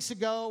couple of weeks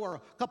ago or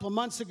a couple of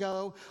months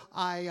ago,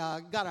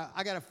 I got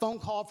a phone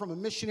call from a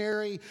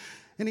missionary,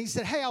 and he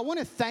said, hey, I want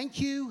to thank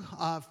you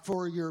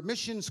for your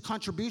missions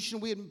contribution.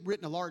 We had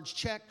written a large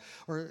check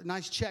or a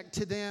nice check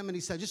to them, and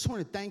he said, I just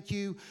want to thank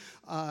you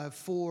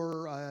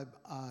for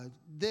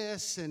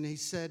this. And he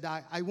said,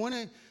 I want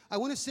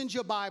to send you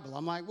a Bible.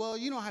 I'm like, well,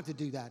 you don't have to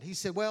do that. He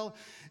said, well,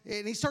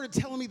 and he started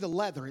telling me the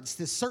leather. It's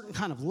this certain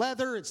kind of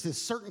leather. It's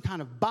this certain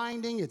kind of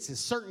binding. It's this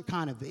certain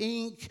kind of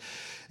ink.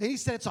 And he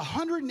said, it's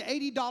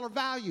 $180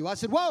 value. I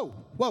said, whoa.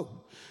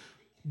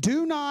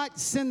 Do not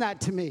send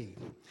that to me.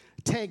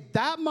 Take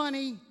that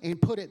money and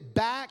put it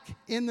back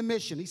in the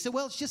mission. He said,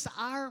 well, it's just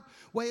our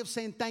way of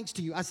saying thanks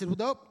to you. I said, well,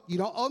 nope, you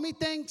don't owe me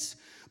thanks,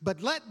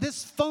 but let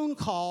this phone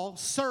call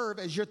serve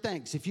as your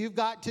thanks. If you've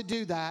got to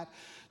do that,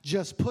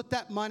 just put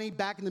that money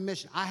back in the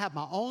mission. I have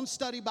my own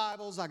study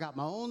Bibles. I got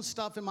my own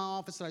stuff in my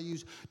office that I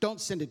use.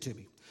 Don't send it to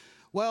me.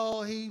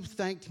 Well, he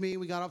thanked me.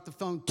 We got off the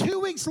phone.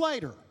 2 weeks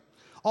later,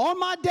 on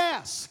my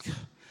desk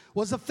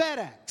was a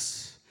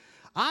FedEx.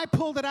 I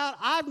pulled it out.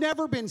 I've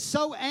never been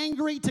so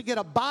angry to get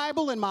a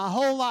Bible in my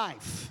whole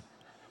life.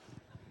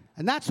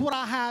 And that's what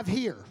I have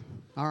here,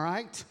 all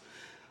right?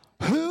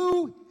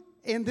 Who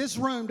in this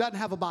room doesn't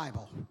have a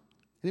Bible?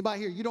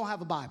 Anybody here, you don't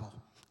have a Bible?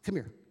 Come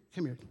here.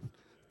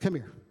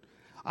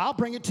 I'll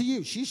bring it to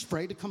you. She's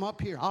afraid to come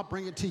up here. I'll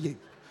bring it to you.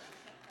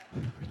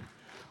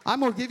 I'm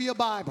going to give you a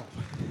Bible.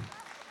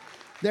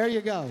 There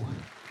you go.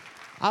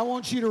 I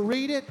want you to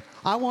read it.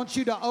 I want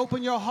you to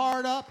open your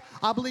heart up.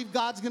 I believe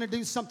God's going to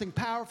do something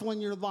powerful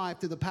in your life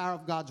through the power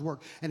of God's Word.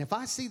 And if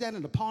I see that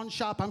in a pawn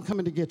shop, I'm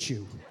coming to get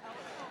you.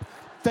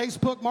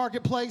 Facebook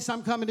Marketplace,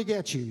 I'm coming to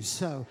get you.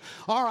 So,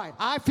 all right.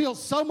 I feel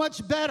so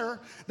much better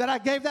that I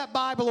gave that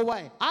Bible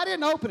away. I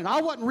didn't open it. I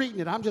wasn't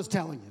reading it. I'm just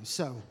telling you.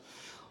 So,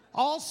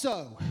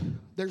 also,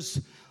 there's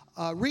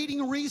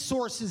reading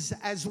resources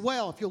as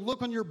well. If you'll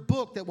look on your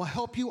book, that will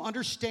help you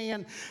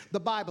understand the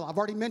Bible. I've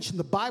already mentioned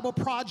the Bible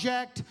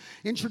Project,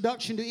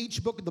 Introduction to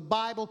Each Book of the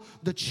Bible,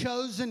 the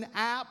Chosen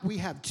app. We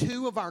have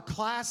 2 of our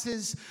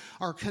classes,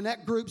 our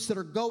Connect groups that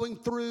are going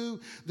through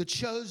the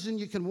Chosen.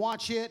 You can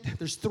watch it.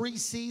 There's 3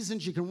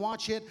 seasons. You can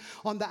watch it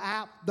on the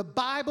app. The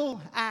Bible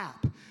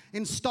app,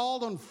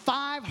 installed on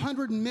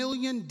 500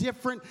 million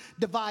different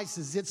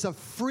devices. It's a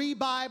free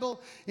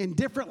Bible in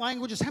different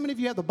languages. How many of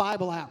you have the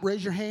Bible app?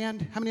 Raise your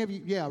hand. How many of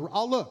you? Yeah,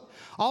 I'll look.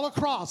 All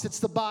across, it's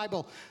the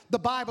Bible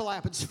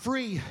app. It's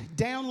free.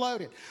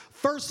 Download it.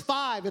 First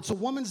 5, it's a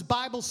woman's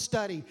Bible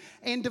study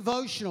and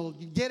devotional.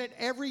 You get it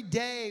every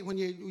day when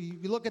you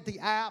look at the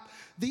app.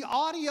 The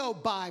audio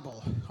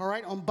Bible, all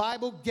right, on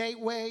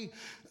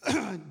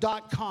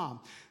BibleGateway.com.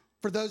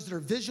 For those that are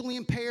visually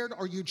impaired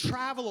or you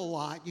travel a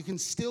lot, you can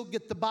still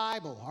get the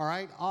Bible, all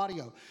right,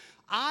 audio.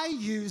 I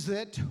use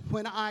it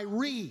when I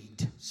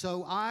read.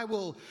 So I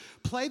will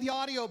play the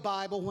audio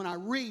Bible when I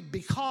read,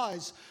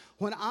 because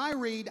when I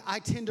read, I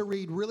tend to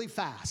read really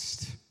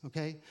fast,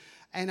 okay?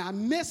 And I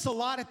miss a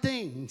lot of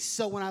things.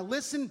 So when I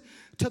listen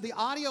to the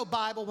audio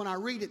Bible, when I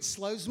read, it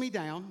slows me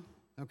down,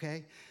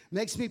 okay?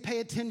 Makes me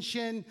pay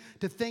attention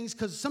to things,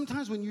 because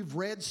sometimes when you've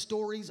read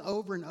stories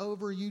over and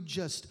over, you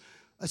just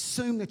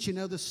assume that you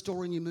know the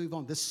story and you move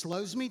on. This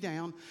slows me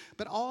down,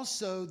 but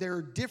also there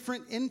are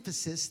different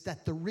emphasis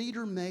that the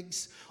reader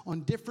makes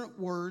on different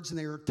words, and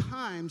there are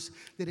times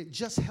that it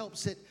just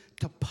helps it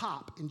to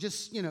pop and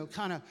just,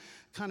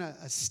 kind of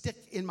stick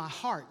in my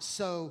heart.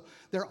 So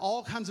there are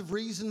all kinds of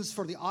reasons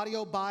for the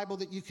audio Bible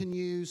that you can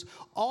use.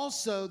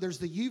 Also, there's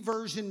the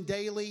YouVersion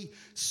Daily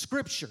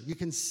Scripture. You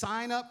can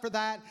sign up for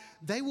that.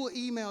 They will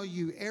email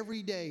you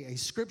every day a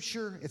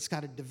scripture. It's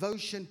got a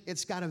devotion.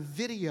 It's got a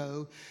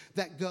video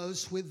that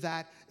goes with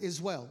that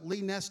as well.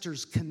 Lee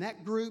Nestor's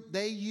Connect group,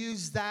 they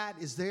use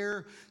that as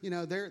their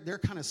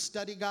kind of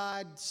study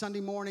guide,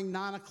 Sunday morning,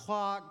 9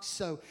 o'clock.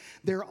 So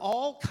there are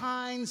all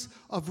kinds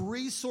of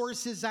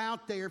resources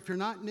out there. If you're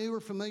not new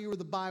or familiar with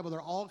the Bible, there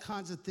are all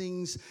kinds of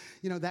things,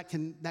 that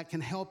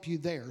can help you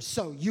there.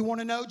 So you want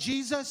to know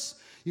Jesus?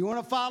 You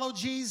want to follow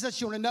Jesus?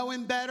 You want to know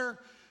him better?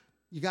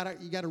 You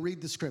gotta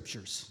read the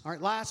scriptures. All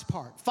right, last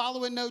part.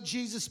 Follow and know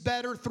Jesus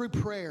better through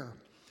prayer.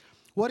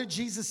 What did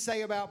Jesus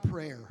say about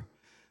prayer?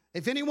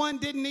 If anyone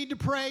didn't need to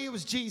pray, it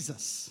was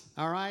Jesus.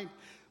 All right?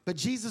 But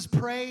Jesus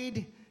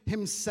prayed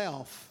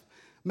himself.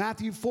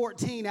 Matthew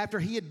 14, after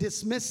he had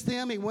dismissed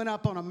them, he went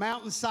up on a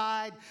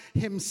mountainside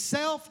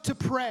himself to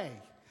pray.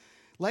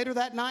 Later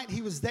that night,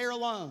 he was there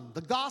alone.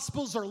 The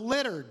Gospels are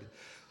littered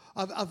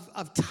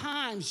of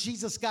times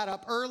Jesus got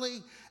up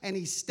early and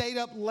he stayed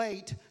up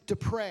late to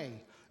pray.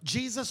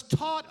 Jesus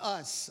taught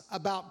us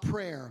about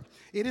prayer.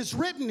 It is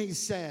written, he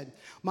said,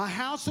 my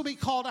house will be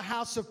called a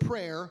house of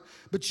prayer,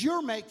 but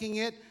you're making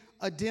it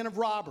a den of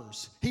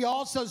robbers. He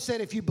also said,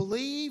 if you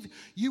believe,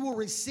 you will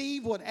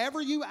receive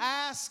whatever you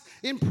ask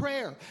in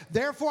prayer.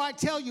 Therefore, I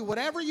tell you,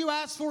 whatever you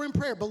ask for in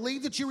prayer,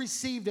 believe that you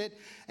received it,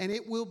 and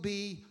it will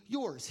be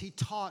yours. He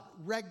taught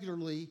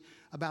regularly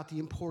about the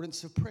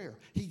importance of prayer.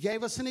 He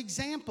gave us an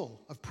example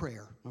of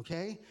prayer,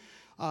 okay?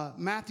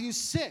 Matthew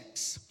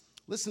 6,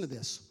 listen to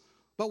this.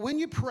 But when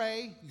you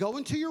pray, go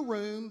into your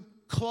room,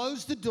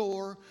 close the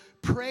door,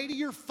 pray to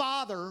your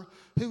Father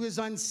who is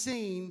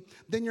unseen.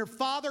 Then your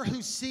Father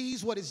who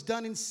sees what is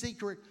done in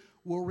secret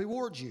will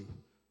reward you.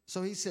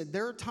 So he said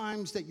there are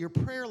times that your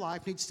prayer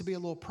life needs to be a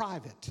little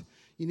private.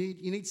 You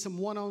need some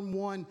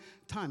one-on-one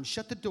time.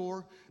 Shut the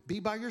door,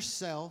 be by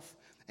yourself.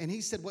 And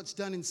he said what's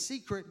done in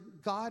secret,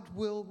 God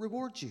will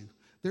reward you.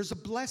 There's a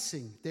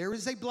blessing. There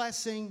is a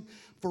blessing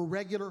for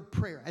regular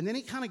prayer. And then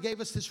he kind of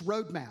gave us this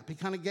roadmap. He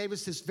kind of gave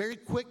us this very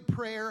quick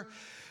prayer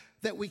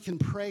that we can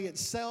pray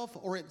itself,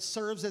 or it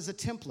serves as a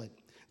template.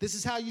 This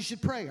is how you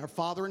should pray. Our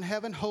Father in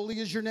heaven, holy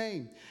is your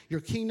name. Your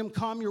kingdom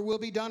come, your will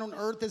be done on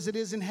earth as it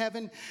is in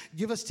heaven.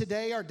 Give us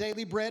today our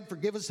daily bread.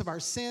 Forgive us of our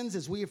sins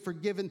as we have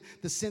forgiven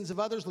the sins of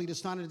others. Lead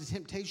us not into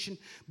temptation,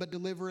 but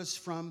deliver us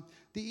from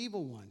the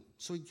evil one.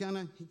 So he kind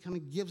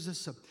of gives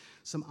us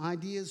some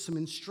ideas, some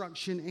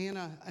instruction,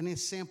 and a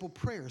sample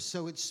prayer.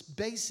 So it's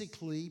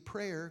basically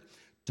prayer,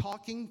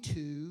 talking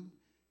to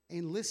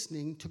and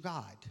listening to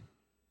God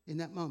in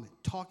that moment.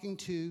 Talking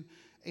to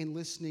and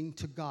listening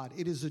to God.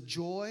 It is a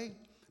joy,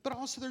 but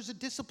also there's a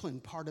discipline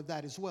part of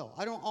that as well.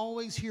 I don't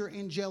always hear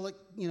angelic,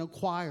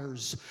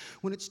 choirs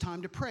when it's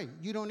time to pray.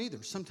 You don't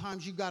either.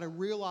 Sometimes you got to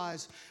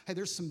realize, hey,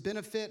 there's some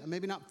benefit. I'm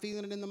maybe not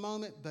feeling it in the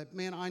moment, but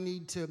man, I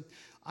need to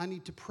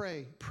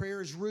pray. Prayer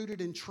is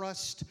rooted in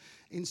trust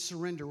and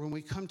surrender. When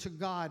we come to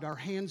God, our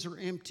hands are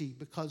empty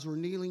because we're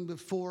kneeling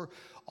before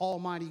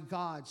Almighty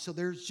God. So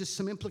there's just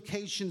some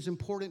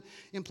important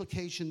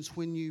implications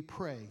when you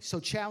pray. So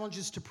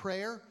challenges to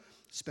prayer,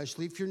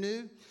 especially if you're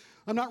new.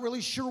 I'm not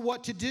really sure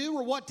what to do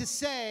or what to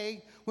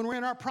say when we're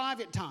in our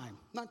private time.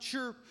 Not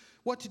sure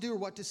what to do or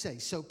what to say.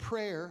 So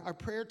prayer, our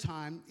prayer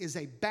time, is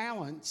a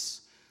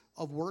balance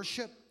of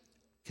worship,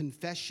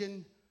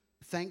 confession,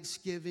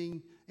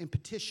 thanksgiving, and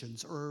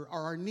petitions, or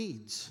our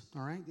needs,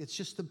 all right?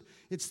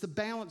 It's the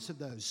balance of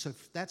those. So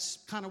that's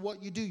kind of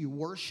what you do. You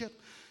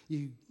worship,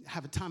 You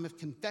have a time of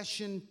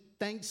confession,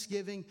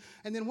 thanksgiving,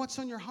 and then what's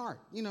on your heart?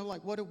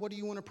 Like what do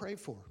you want to pray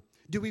for?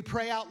 Do we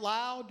pray out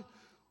loud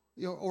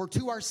or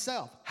to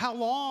ourselves? How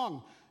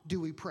long do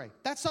we pray?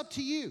 That's up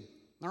to you.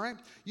 All right?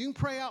 You can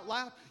pray out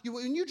loud.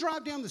 When you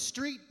drive down the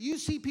street, you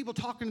see people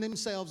talking to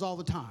themselves all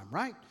the time,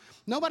 right?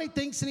 Nobody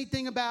thinks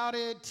anything about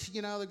it.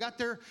 They got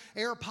their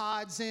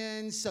AirPods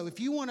in. So if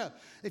you want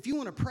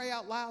to pray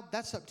out loud,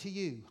 that's up to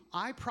you.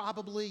 I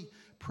probably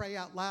pray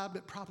out loud,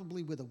 but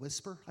probably with a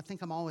whisper. I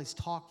think I'm always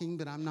talking,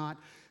 but I'm not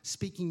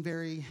speaking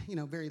very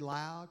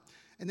loud.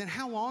 And then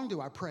how long do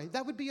I pray?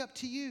 That would be up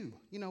to you.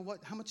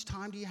 How much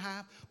time do you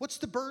have? What's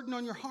the burden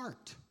on your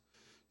heart?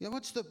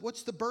 What's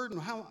the burden?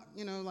 How,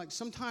 like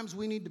sometimes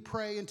we need to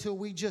pray until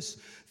we just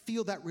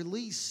feel that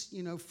release,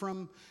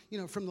 from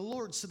the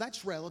Lord. So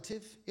that's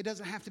relative. It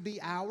doesn't have to be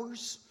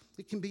hours.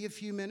 It can be a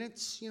few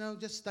minutes.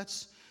 Just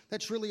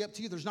that's really up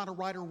to you. There's not a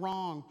right or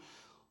wrong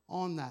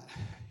on that.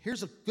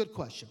 Here's a good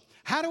question.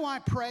 How do I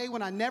pray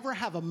when I never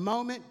have a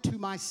moment to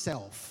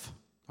myself?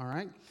 All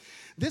right.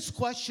 This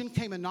question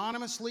came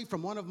anonymously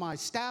from one of my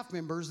staff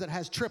members that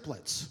has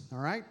triplets. All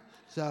right.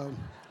 So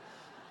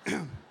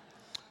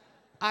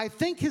I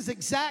think his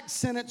exact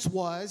sentence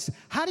was,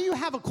 how do you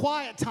have a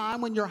quiet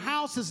time when your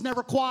house is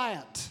never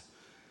quiet?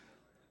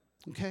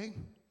 Okay?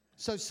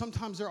 So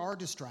sometimes there are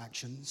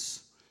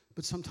distractions,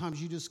 but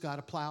sometimes you just got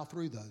to plow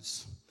through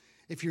those.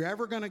 If you're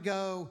ever going to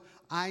go,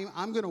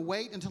 I'm going to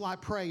wait until I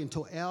pray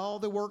until all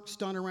the work's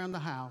done around the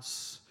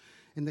house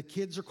and the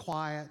kids are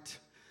quiet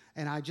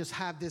and I just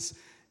have this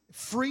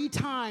free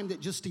time that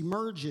just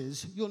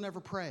emerges, you'll never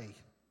pray.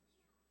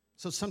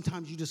 So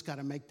sometimes you just got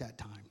to make that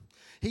time.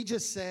 He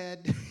just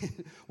said,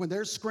 when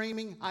they're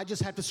screaming, I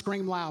just have to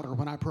scream louder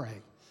when I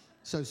pray.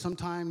 So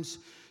sometimes,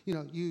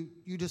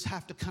 you just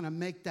have to kind of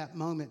make that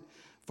moment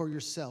for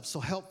yourself. So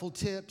helpful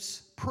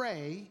tips,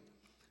 pray.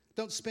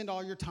 Don't spend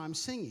all your time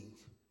singing,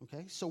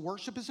 okay? So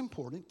worship is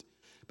important,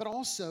 but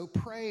also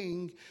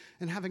praying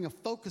and having a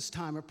focused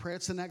time of prayer.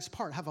 It's the next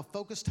part. Have a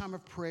focused time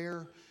of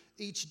prayer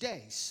each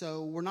day.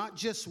 So we're not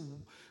just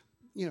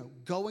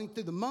going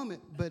through the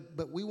moment,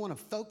 but we want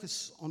to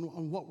focus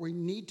on what we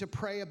need to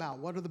pray about.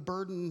 What are the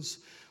burdens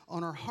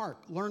on our heart?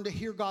 Learn to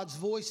hear God's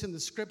voice in the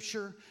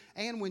scripture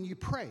and when you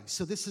pray.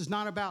 So this is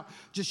not about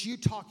just you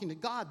talking to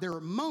God. There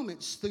are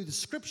moments through the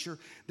scripture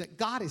that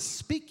God is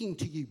speaking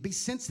to you. Be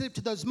sensitive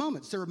to those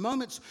moments. There are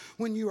moments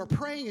when you are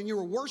praying and you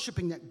are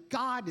worshiping that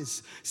God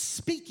is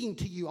speaking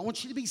to you. I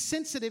want you to be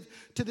sensitive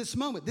to this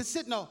moment. This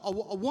isn't a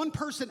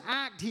one-person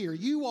act here.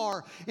 You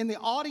are in the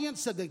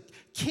audience of the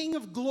King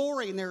of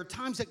Glory, and there are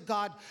times that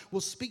God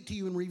will speak to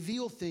you and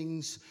reveal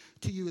things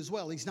to you as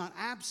well. He's not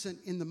absent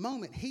in the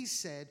moment. He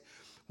said,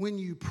 when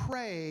you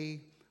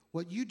pray,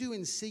 what you do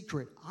in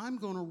secret, I'm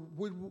going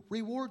to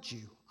reward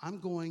you. I'm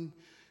going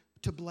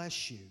to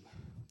bless you.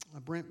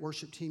 Brent,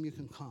 worship team, you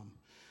can come.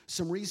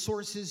 Some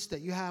resources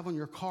that you have on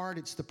your card,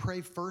 it's the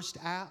Pray First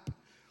app.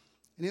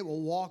 And it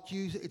will walk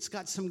you. It's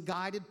got some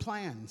guided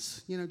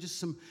plans, just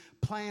some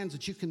plans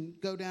that you can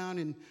go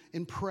down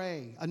and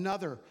pray.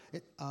 Another,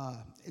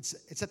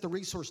 it's at the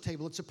resource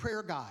table. It's a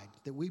prayer guide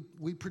that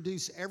we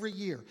produce every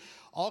year.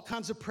 All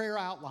kinds of prayer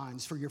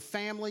outlines for your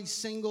family,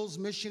 singles,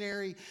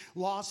 missionary,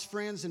 lost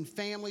friends and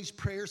families,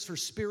 prayers for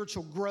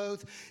spiritual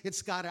growth.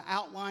 It's got an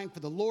outline for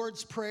the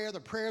Lord's Prayer, the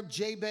prayer of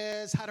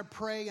Jabez, how to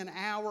pray an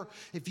hour.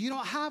 If you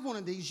don't have one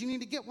of these, you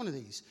need to get one of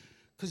these.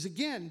 Because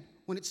again,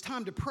 when it's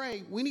time to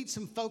pray, we need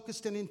some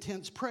focused and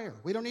intense prayer.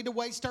 We don't need to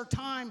waste our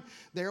time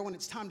there. When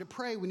it's time to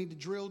pray, we need to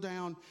drill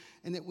down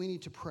and that we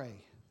need to pray.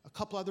 A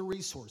couple other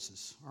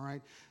resources, all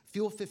right?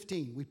 Fuel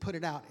 15, we put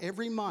it out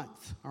every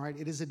month, all right?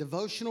 It is a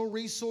devotional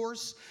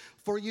resource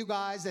for you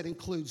guys that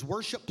includes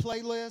worship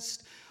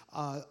playlist,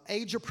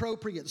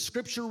 age-appropriate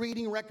scripture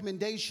reading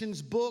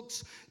recommendations,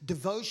 books,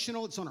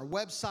 devotional. It's on our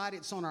website.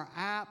 It's on our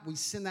app. We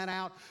send that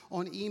out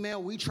on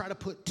email. We try to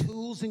put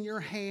tools in your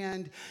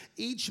hand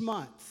each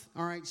month,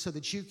 all right, so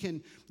that you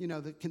can,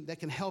 that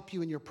can help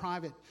you in your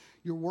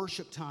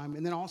worship time.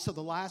 And then also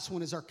the last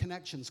one is our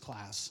connections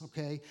class,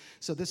 okay?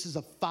 So this is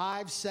a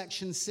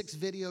 5-section,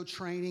 6-video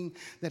training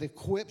that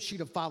equips you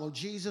to follow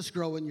Jesus,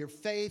 grow in your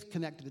faith,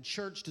 connect to the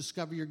church,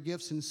 discover your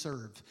gifts, and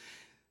serve.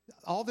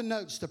 All the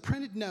notes, the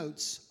printed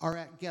notes are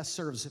at guest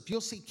service. If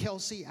you'll see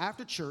Kelsey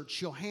after church,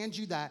 she'll hand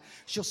you that.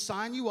 She'll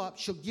sign you up.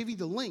 She'll give you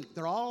the link.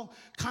 They're all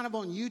kind of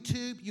on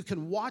YouTube. You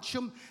can watch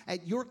them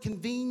at your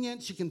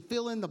convenience. You can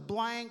fill in the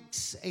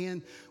blanks.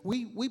 And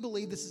we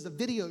believe this is a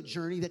video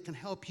journey that can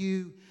help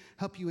you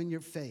in your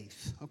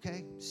faith,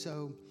 okay?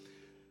 So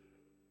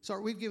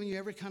we've given you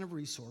every kind of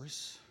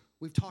resource.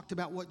 We've talked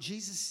about what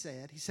Jesus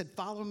said. He said,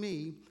 follow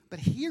me, but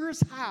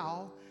here's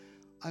how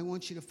I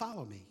want you to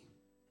follow me.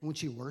 I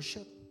want you to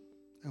worship.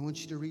 I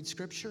want you to read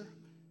scripture.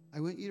 I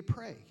want you to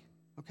pray,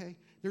 okay?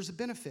 There's a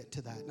benefit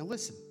to that. Now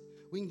listen,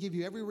 we can give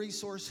you every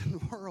resource in the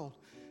world,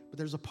 but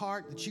there's a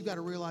part that you got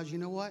to realize, you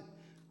know what?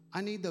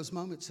 I need those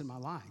moments in my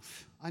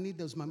life. I need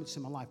those moments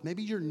in my life.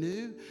 Maybe you're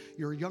new,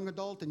 you're a young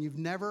adult, and you've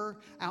never,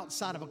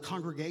 outside of a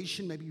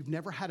congregation, maybe you've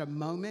never had a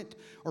moment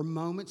or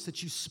moments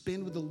that you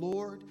spend with the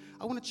Lord.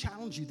 I want to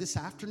challenge you this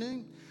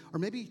afternoon, or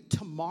maybe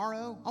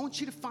tomorrow. I want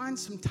you to find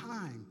some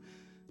time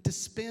to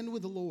spend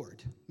with the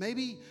Lord.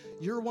 Maybe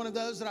you're one of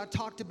those that I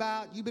talked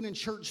about. You've been in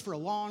church for a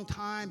long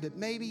time, but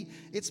maybe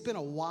it's been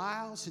a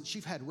while since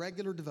you've had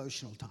regular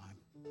devotional time.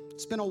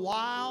 It's been a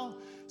while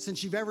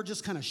since you've ever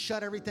just kind of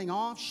shut everything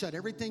off, shut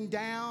everything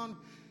down,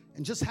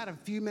 and just had a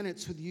few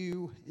minutes with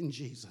you and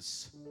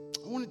Jesus.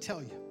 I want to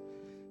tell you,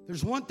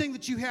 there's one thing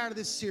that you hear out of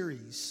this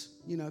series.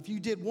 You know, if you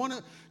did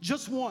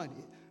just one,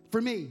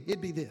 for me,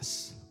 it'd be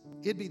this.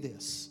 It'd be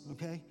this,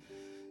 okay?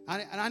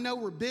 And I know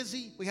we're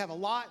busy. We have a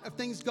lot of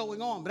things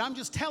going on, but I'm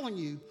just telling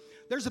you,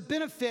 there's a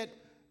benefit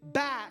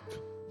back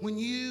when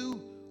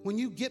you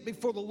get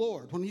before the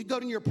Lord, when you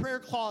go to your prayer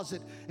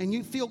closet and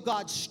you feel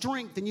God's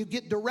strength and you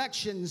get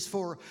directions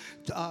for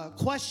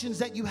questions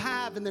that you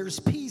have, and there's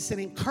peace and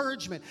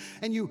encouragement,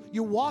 and you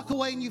walk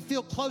away and you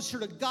feel closer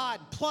to God.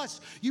 Plus,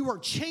 you are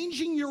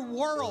changing your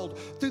world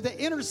through the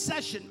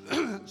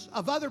intercession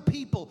of other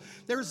people.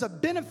 There's a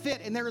benefit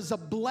and there is a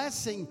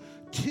blessing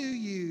to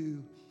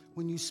you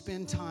when you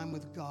spend time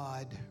with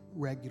God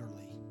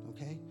regularly,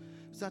 okay?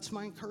 So that's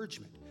my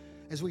encouragement.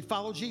 As we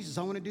follow Jesus,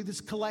 I want to do this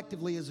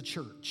collectively as a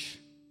church.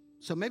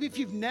 So maybe if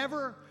you've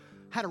never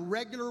had a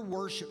regular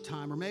worship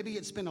time, or maybe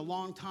it's been a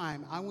long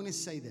time, I want to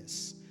say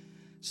this.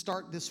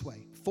 Start this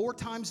way. 4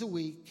 times a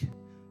week,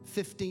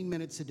 15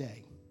 minutes a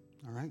day,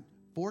 all right?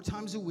 4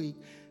 times a week,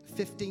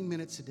 15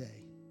 minutes a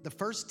day. The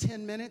first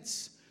 10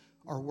 minutes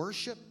are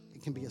worship.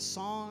 It can be a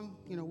song,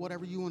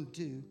 whatever you want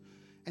to do.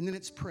 And then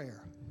it's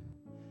prayer.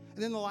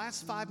 And then the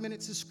last 5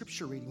 minutes is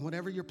scripture reading,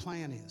 whatever your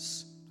plan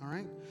is, all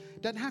right?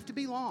 It doesn't have to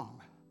be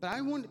long. But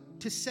I want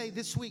to say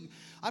this week,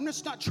 I'm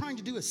just not trying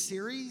to do a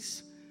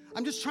series.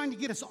 I'm just trying to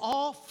get us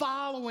all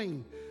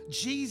following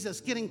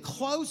Jesus, getting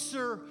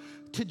closer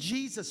to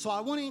Jesus. So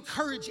I want to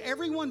encourage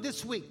everyone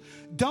this week,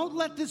 don't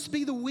let this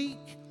be the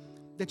week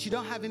that you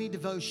don't have any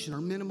devotion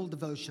or minimal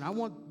devotion. I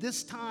want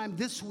this time,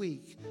 this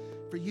week,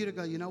 for you to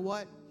go, you know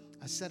what?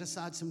 I set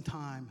aside some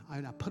time.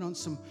 I put on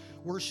some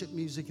worship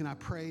music, and I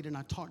prayed, and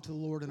I talked to the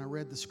Lord, and I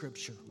read the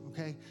scripture,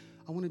 okay?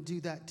 I want to do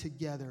that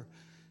together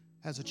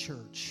as a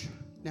church.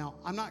 Now,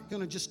 I'm not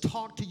going to just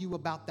talk to you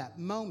about that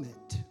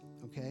moment,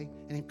 okay,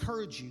 and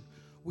encourage you.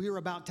 We are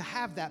about to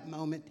have that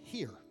moment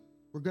here.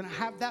 We're going to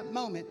have that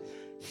moment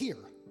here.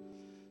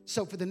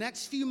 So for the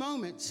next few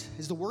moments,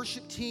 as the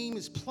worship team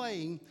is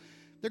playing,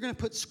 they're going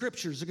to put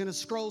scriptures. They're going to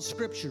scroll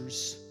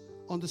scriptures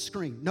on the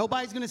screen.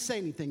 Nobody's going to say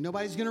anything.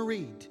 Nobody's going to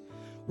read.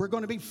 We're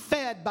going to be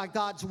fed by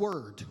God's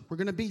word. We're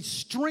going to be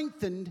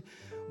strengthened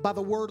by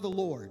the word of the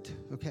Lord,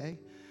 okay?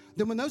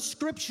 Then when those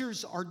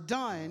scriptures are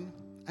done,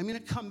 I'm going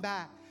to come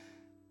back,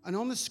 and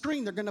on the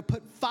screen, they're going to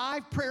put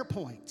 5 prayer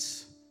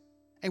points,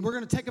 and we're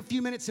going to take a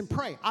few minutes and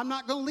pray. I'm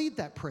not going to lead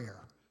that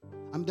prayer.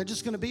 They're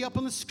just going to be up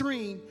on the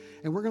screen,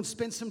 and we're going to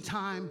spend some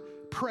time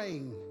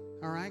praying,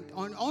 all right,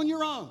 on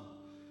your own.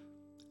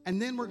 And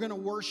then we're going to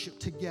worship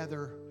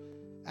together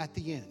at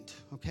the end,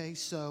 okay?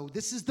 So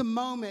this is the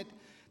moment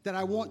that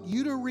I want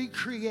you to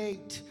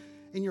recreate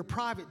in your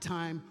private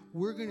time.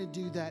 We're going to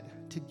do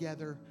that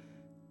together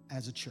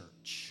as a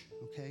church,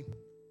 okay?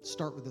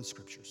 Start with those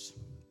scriptures.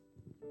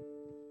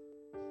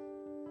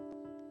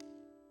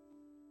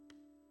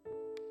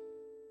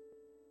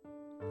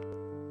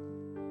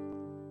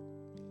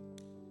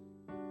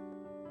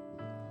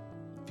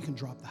 If you can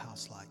drop the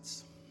house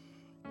lights.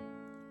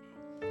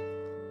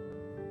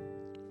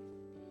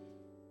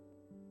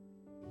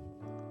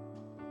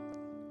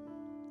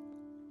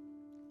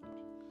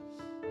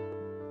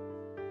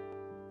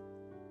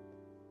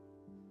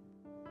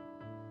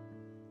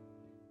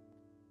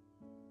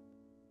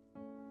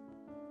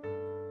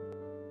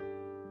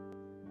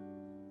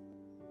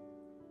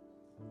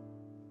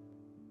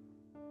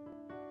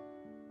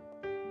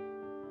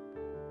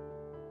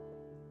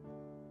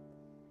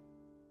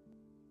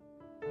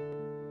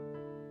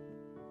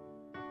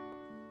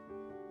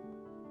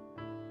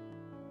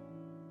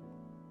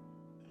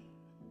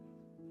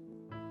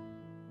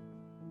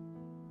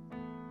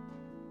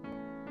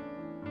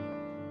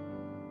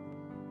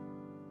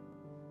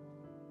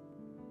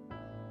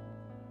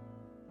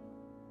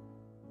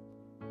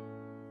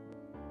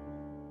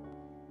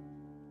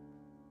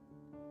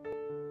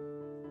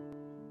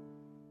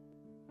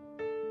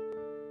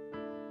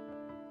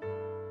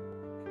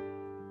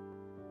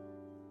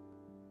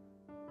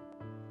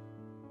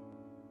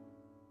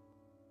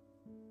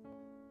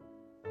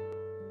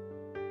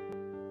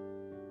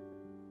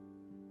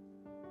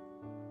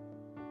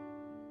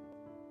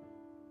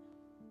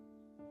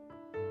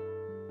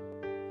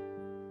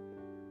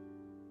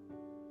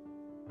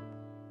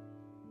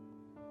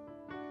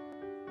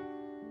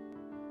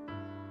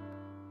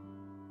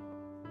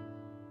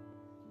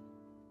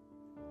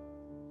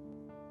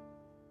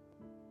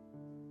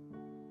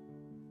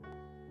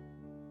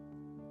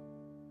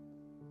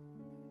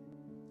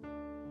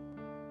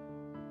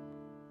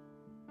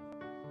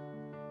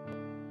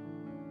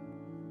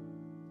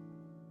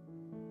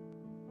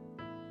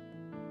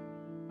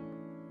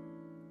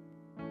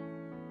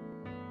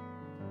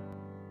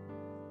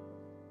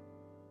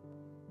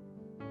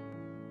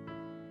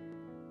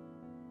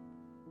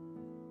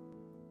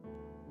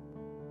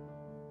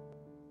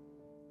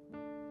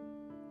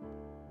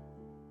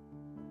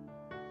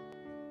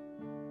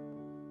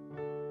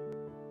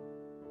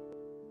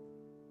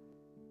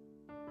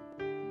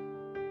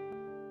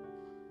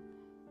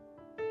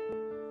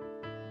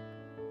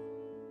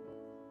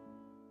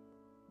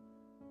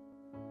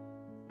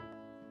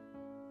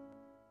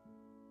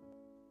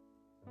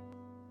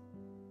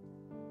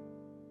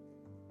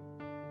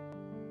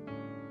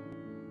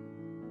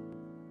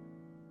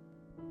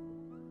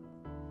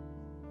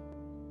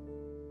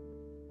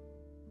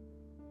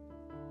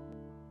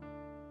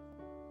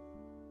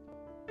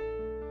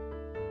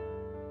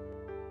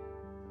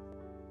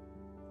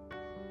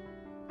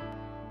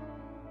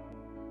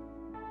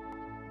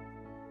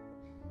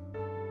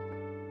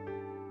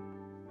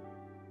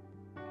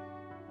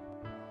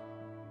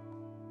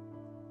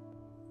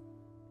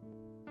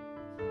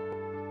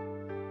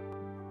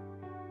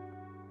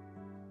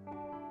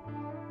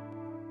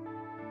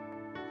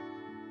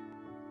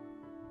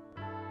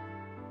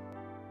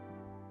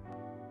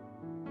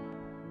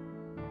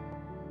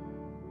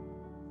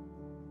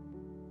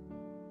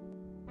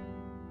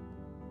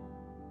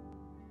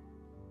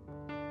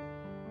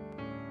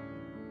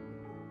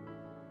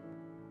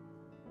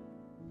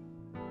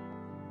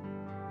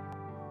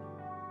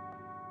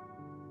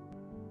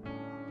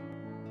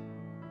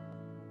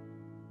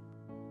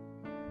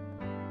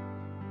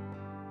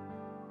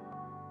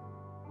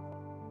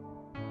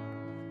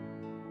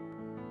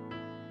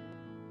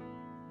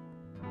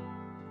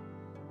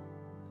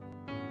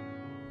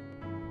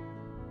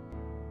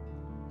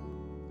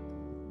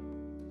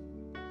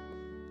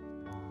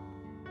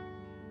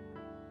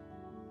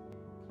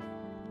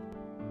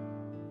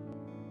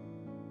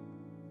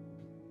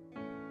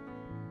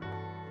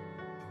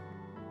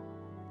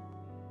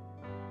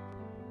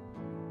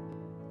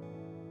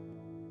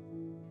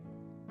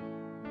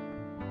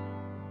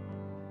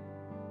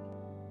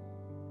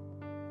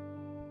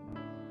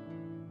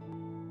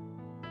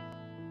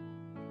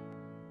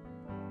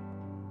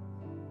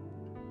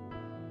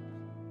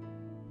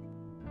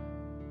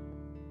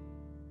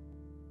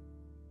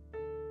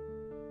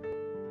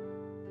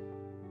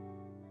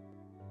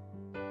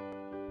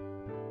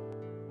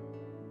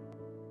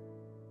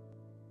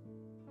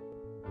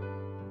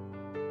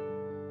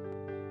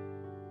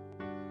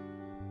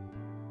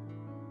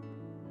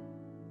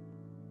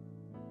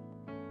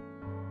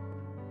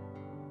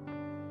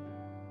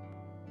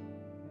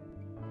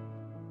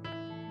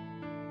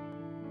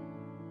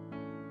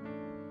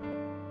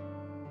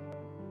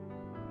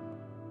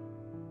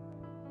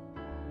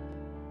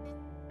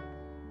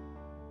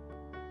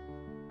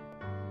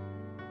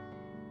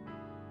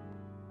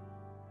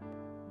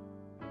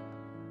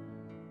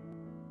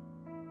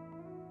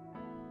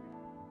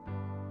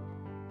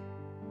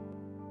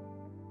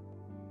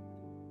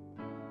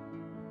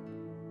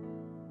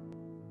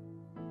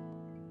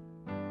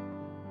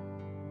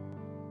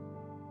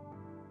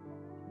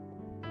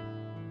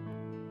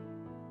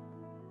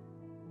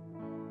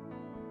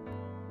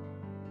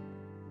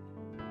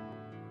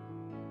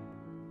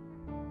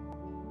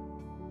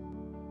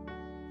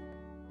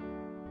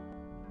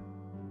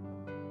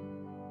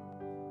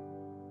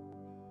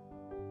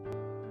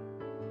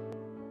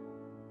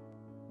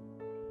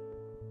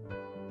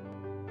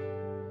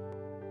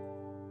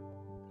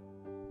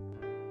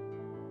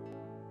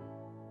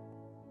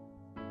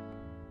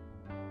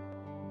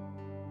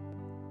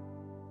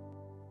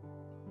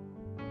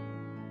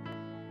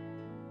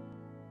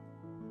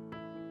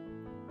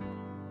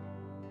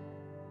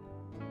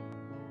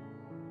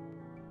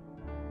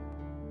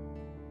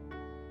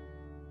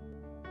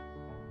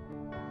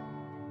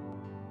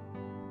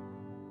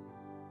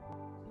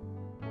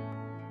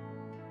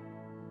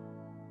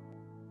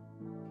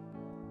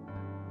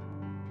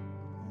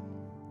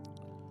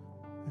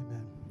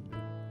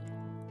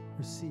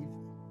 Receive.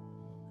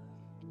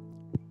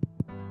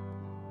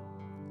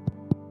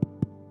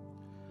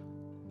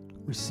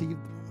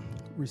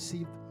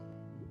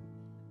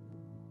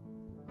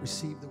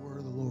 Receive the word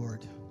of the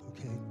Lord.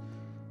 Okay.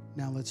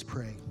 Now let's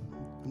pray.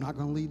 I'm not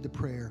going to lead the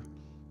prayer. I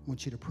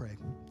want you to pray.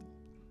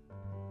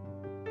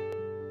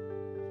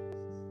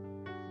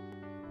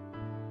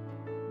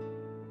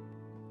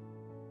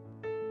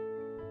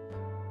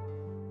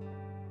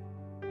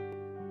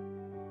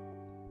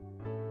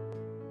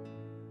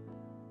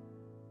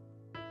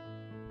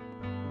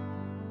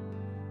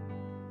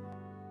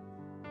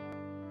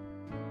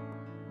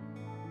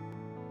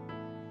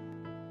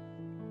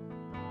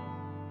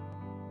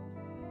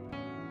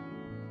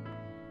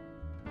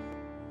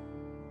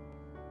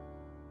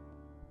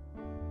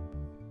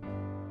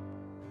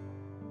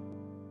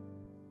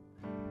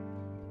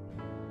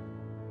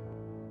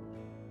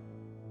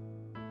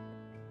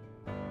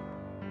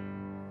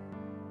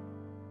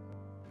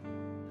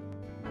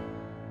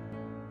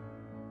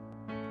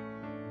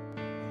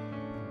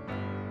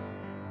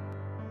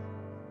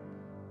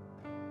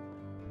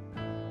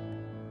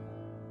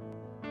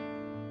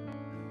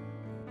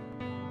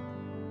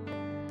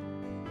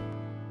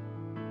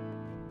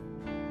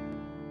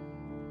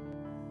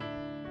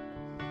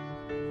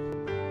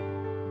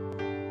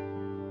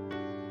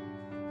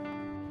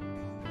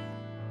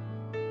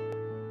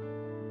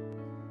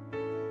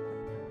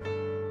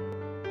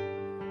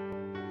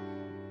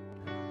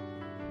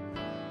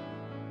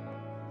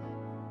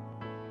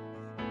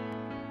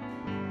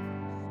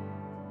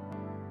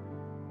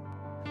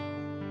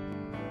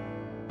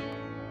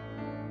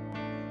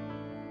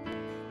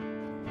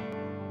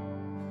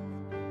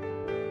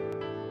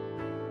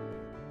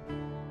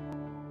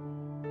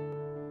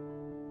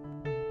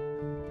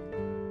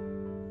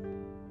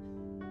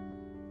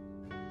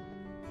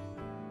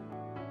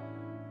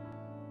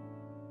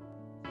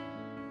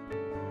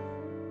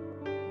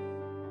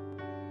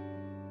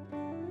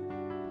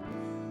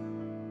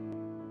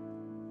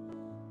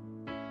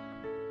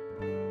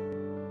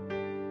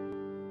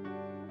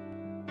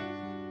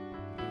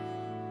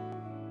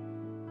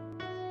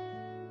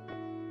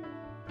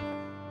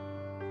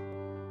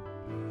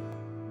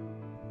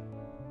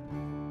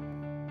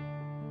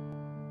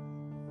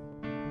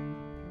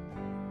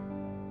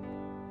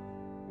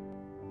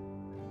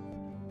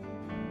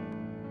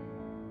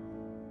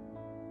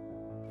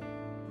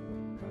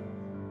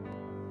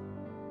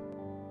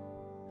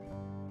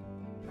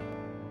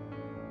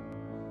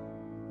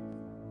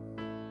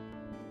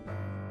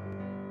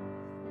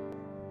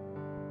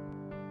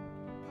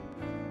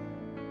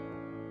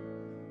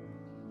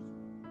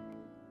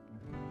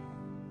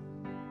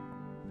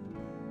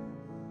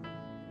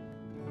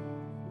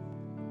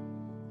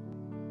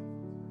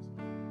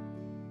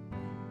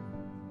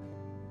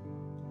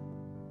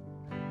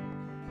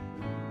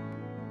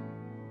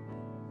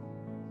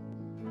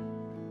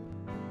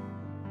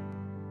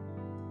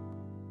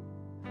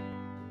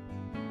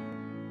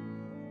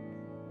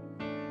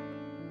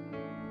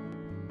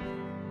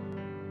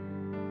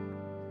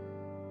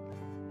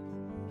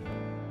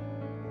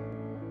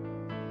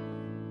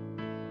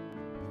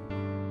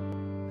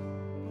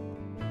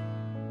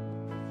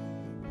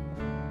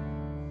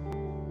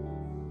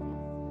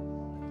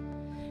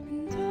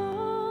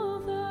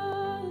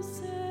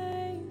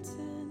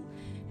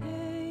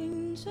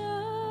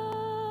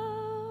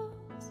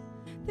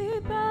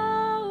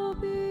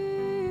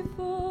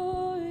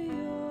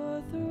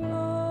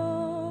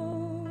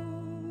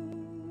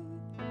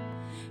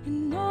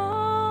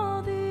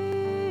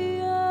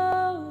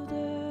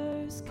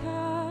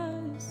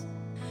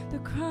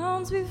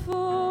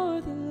 Before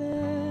the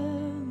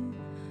Lamb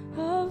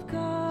of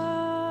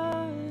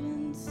God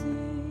and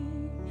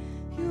sing,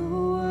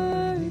 you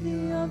are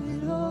worthy of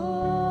it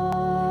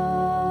all.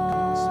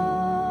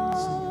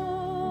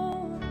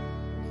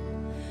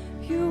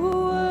 You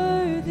are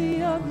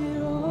worthy of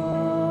it all.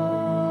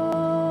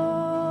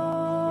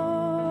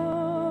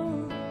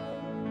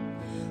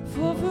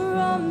 For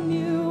from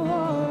you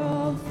are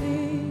all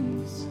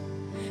things,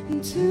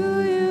 and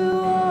to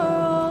you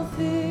are all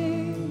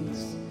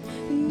things,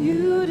 and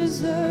you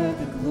deserve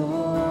the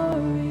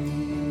glory.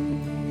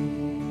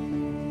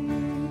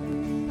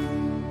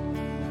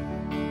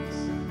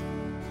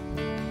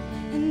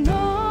 And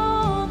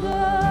all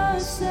the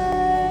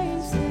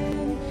saints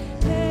and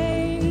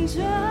angels,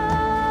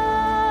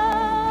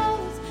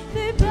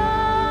 they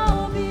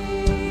bow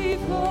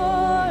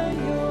before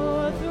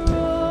your throne.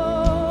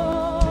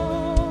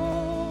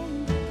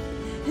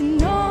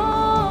 And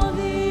all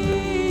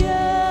the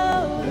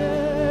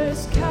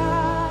elders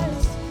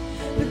cast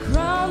the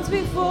crowns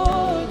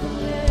before the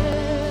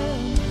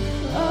Lamb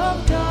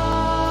of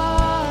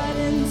God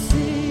and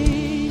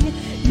sing,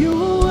 you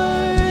are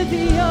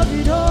worthy of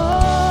it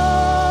all.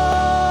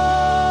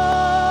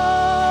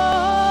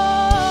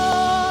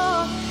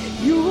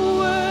 You are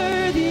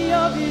worthy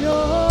of it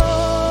all.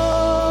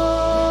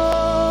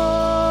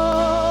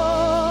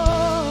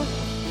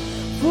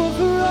 For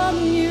from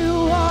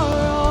you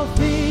are all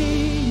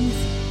things,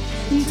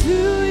 and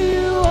to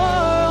you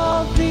are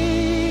all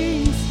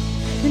things,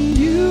 and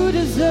you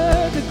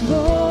deserve the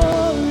glory.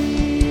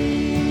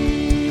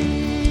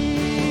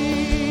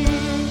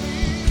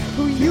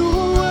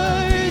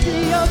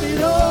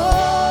 it all.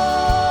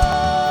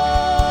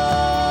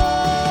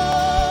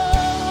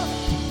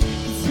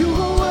 'Cause you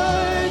are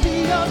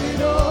worthy of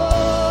it all.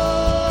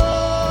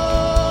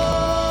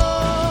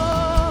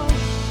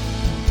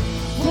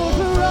 For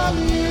from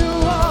you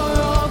are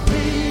all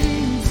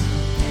things,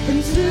 and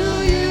to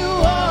you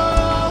are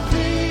all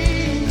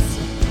things,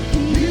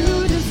 and you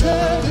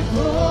deserve the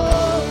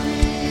glory.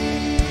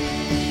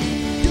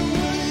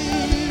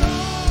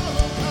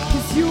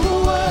 You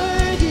are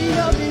worthy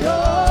of it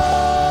all.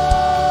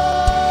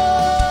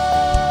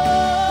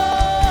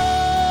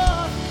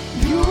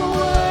 You are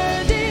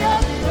worthy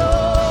of it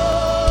all.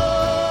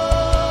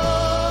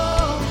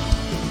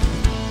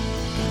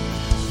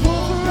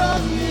 For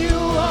from you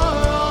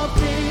are all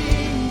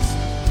things,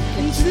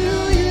 and to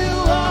you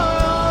are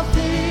all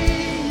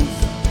things,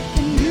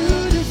 and you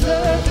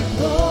deserve the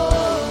glory.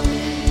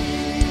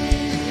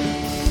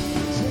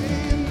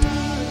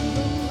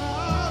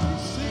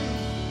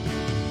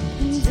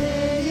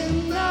 Day and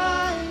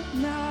night,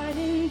 night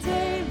and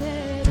day,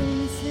 let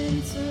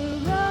incense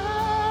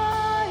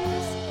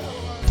arise.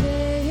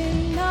 Day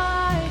and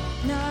night,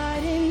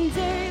 night and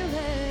day,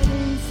 let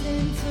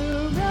incense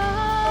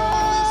arise.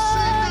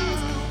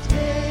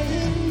 Day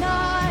and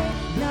night,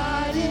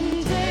 night and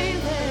day,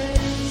 let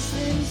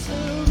incense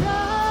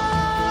arise.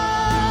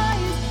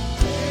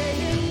 Day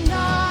and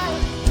night,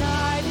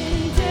 night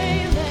and day,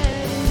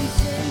 let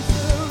incense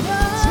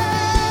arise.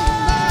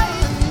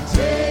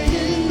 Day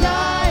and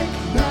night,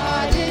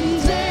 night and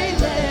day,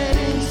 let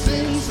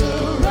incense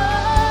arise.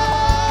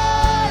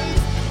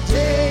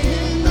 Day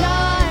and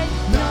night,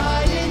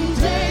 night and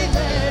day,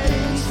 let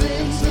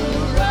incense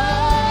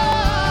arise.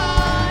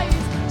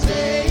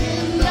 Day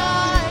and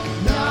night,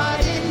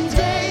 night and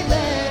day,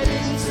 let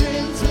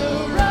incense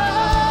arise.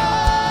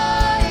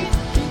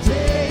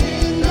 Day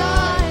and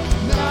night,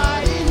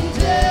 night and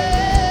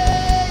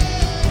day,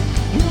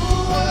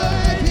 you're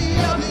worthy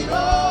of it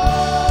all.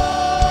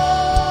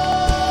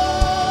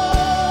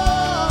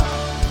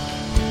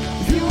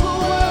 You are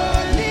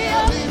worthy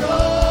of it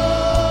all.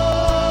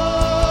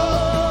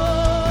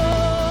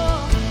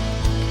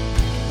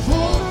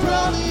 For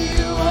from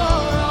you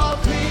are all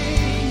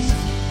things,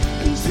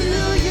 and to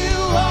you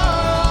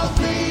are all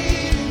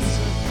things,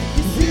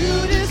 and you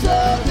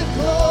deserve the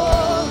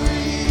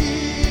glory.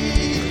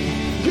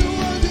 You're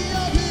worthy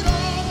of it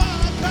all,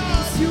 my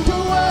God. You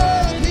are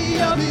worthy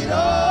of it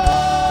all.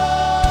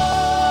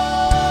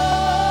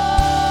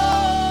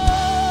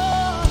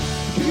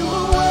 You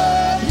are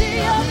worthy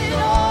of it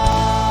all.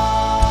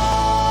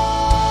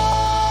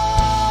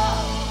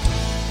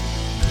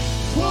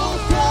 For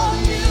from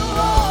you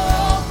are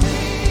all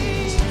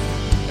things,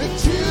 and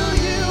to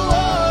you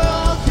are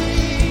all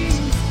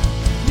things,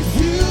 and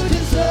you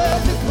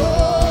deserve the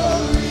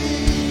glory.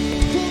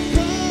 For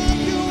from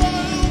you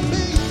are all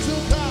things,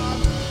 oh God.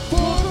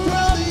 For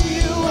from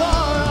you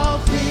are all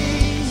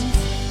things,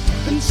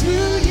 and to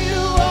you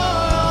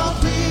are all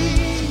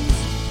things,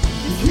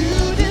 and you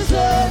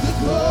deserve the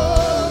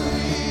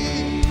glory.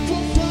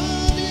 For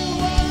from you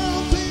are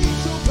all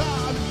things, oh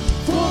God.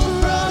 For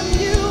from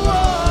you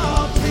are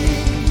all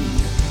things,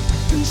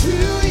 and to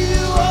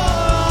you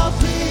are all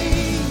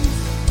things,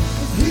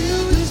 and you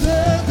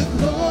deserve the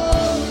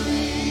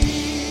glory.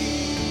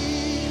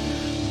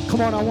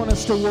 Come on, I want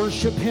us to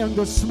worship him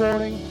this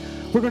morning.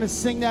 We're going to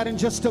sing that in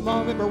just a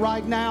moment, but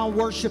right now,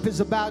 worship is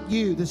about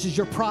you. This is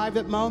your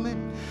private moment,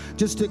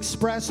 just to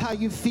express how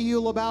you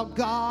feel about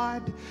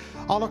God.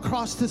 All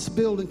across this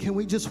building, can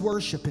we just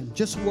worship him?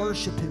 Just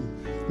worship him.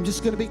 I'm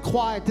just going to be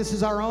quiet. This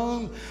is our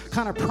own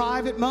kind of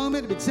private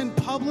moment. It's in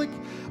public,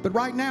 but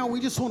right now, we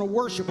just want to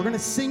worship. We're going to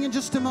sing in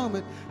just a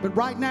moment, but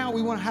right now,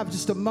 we want to have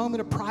just a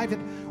moment of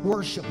private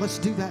worship. Let's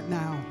do that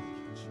now.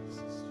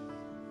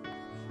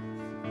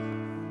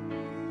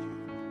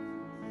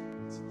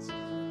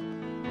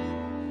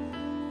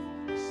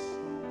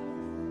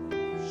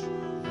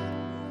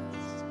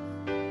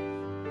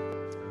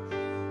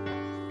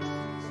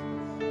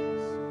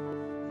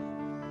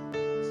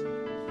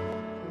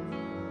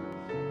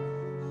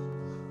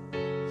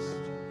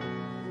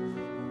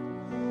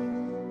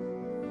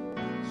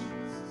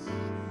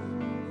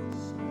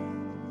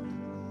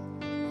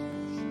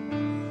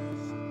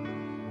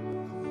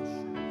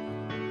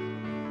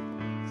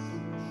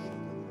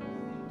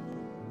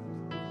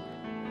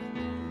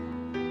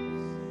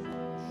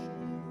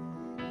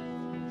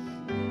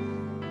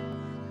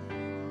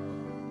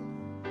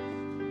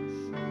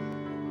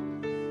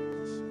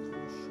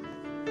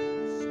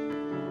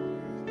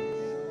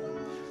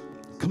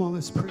 Come on,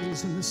 let's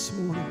praise him this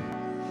morning.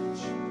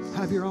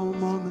 Have your own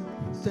moment.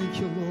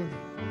 Thank you, Lord.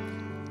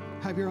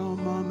 Have your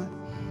own moment.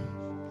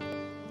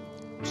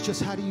 It's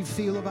just, how do you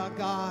feel about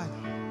God?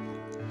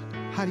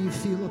 How do you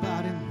feel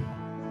about him?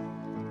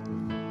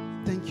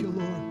 Thank you,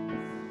 Lord.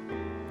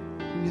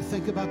 When you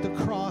think about the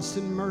cross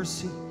and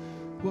mercy,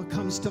 what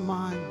comes to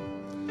mind?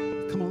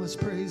 Come on, let's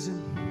praise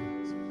him.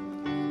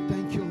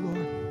 Thank you,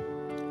 Lord.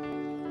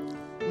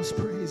 Let's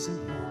praise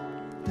him.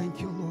 Thank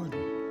you, Lord.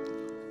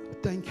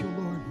 Thank you,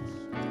 Lord.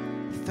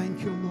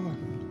 Thank you, Lord.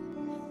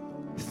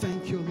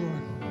 Thank you,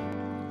 Lord.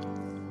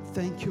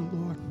 Thank you,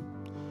 Lord.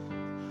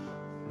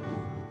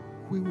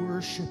 We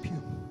worship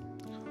you.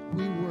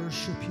 We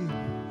worship you.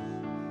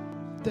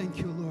 Thank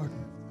you, Lord.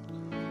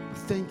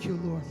 Thank you,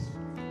 Lord.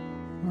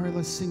 All right,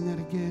 let's sing that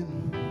again.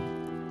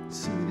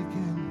 Sing it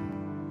again.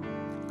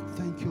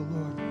 Thank you,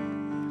 Lord.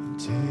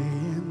 Day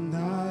and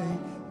night,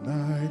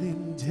 night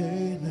and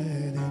day,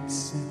 let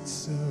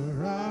incense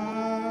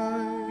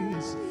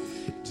arise.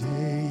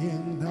 Day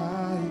and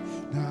night,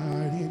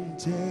 night and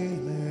day,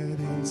 let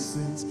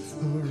incense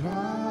arise.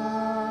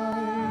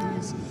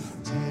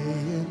 Day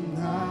and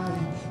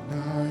night,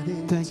 night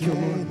and Thank you,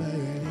 day, Lord.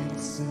 let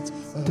incense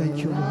Thank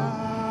you, Lord.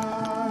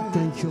 arise.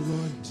 Thank you,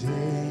 Lord.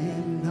 Day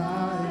and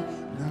night,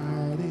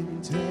 night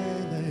and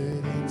day,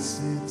 let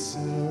incense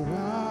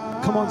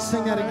arise. Come on,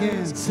 sing that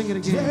again. Sing it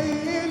again.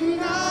 Day and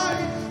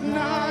night,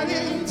 night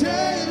and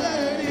day,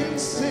 let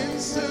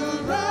incense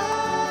arise.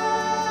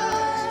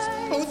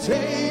 Oh,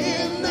 day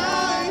and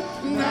night,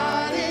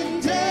 night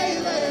and day,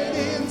 let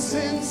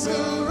incense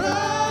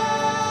arise.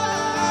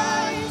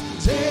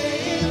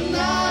 Day and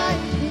night,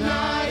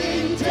 night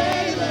and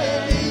day,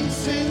 let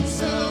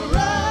incense arise.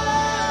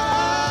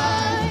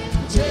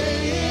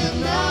 Day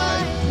and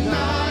night,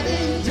 night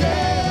and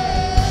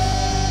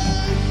day,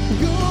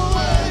 you're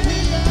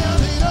worthy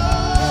of it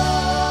all.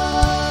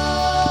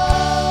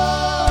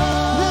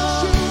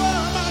 Yes, you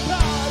are, my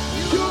God.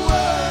 You're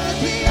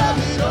worthy of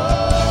it all.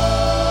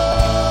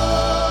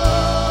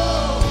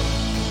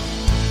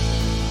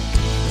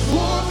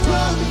 For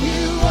from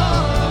you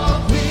are all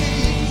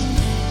things,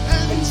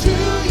 and to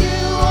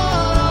you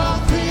are all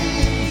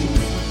things.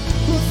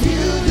 For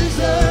you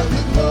deserve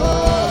the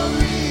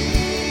glory.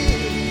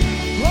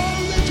 Oh,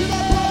 lift it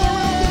up all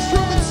around this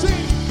room and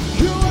sing.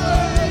 You're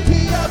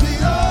worthy of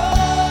it all.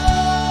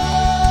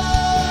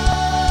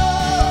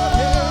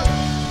 Yeah.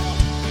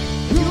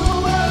 You're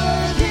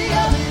worthy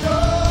of it all.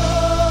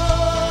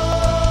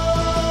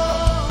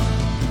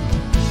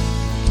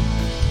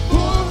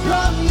 For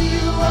from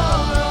you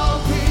are all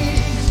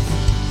things,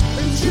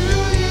 and to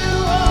you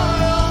are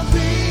all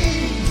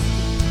things.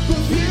 For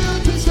you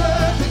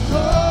deserve the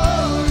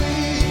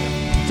glory.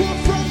 For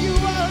from you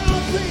are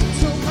all things,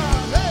 oh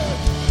God. Hey.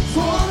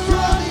 For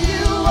from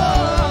you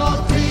are all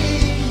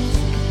things,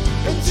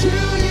 and to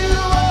you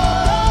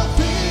are all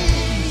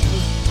things.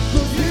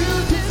 For you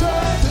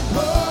deserve the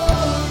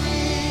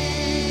glory.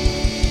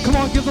 Come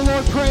on, give the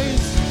Lord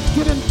praise.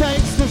 Give him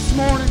thanks this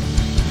morning.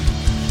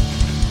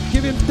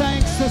 Give him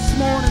thanks this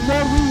morning.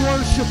 Lord, we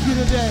worship you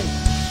today.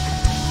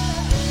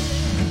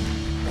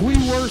 We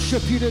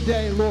worship you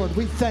today, Lord.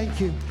 We thank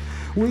you.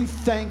 We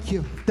thank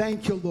you.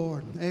 Thank you,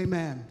 Lord.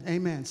 Amen.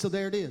 Amen. So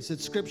there it is.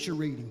 It's scripture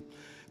reading.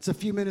 It's a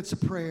few minutes of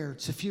prayer.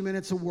 It's a few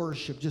minutes of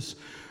worship. Just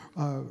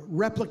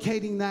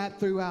replicating that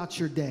throughout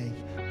your day.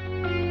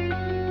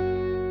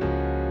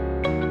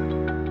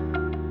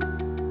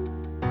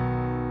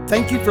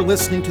 Thank you for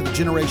listening to the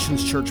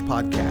Generations Church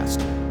podcast.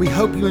 We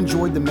hope you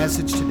enjoyed the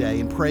message today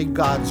and pray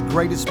God's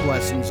greatest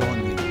blessings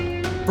on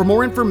you. For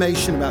more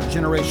information about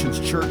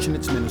Generations Church and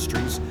its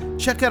ministries,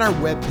 check out our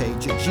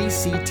webpage at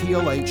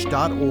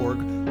gctlh.org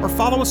or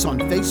follow us on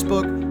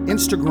Facebook,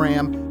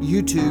 Instagram,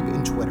 YouTube,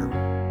 and Twitter.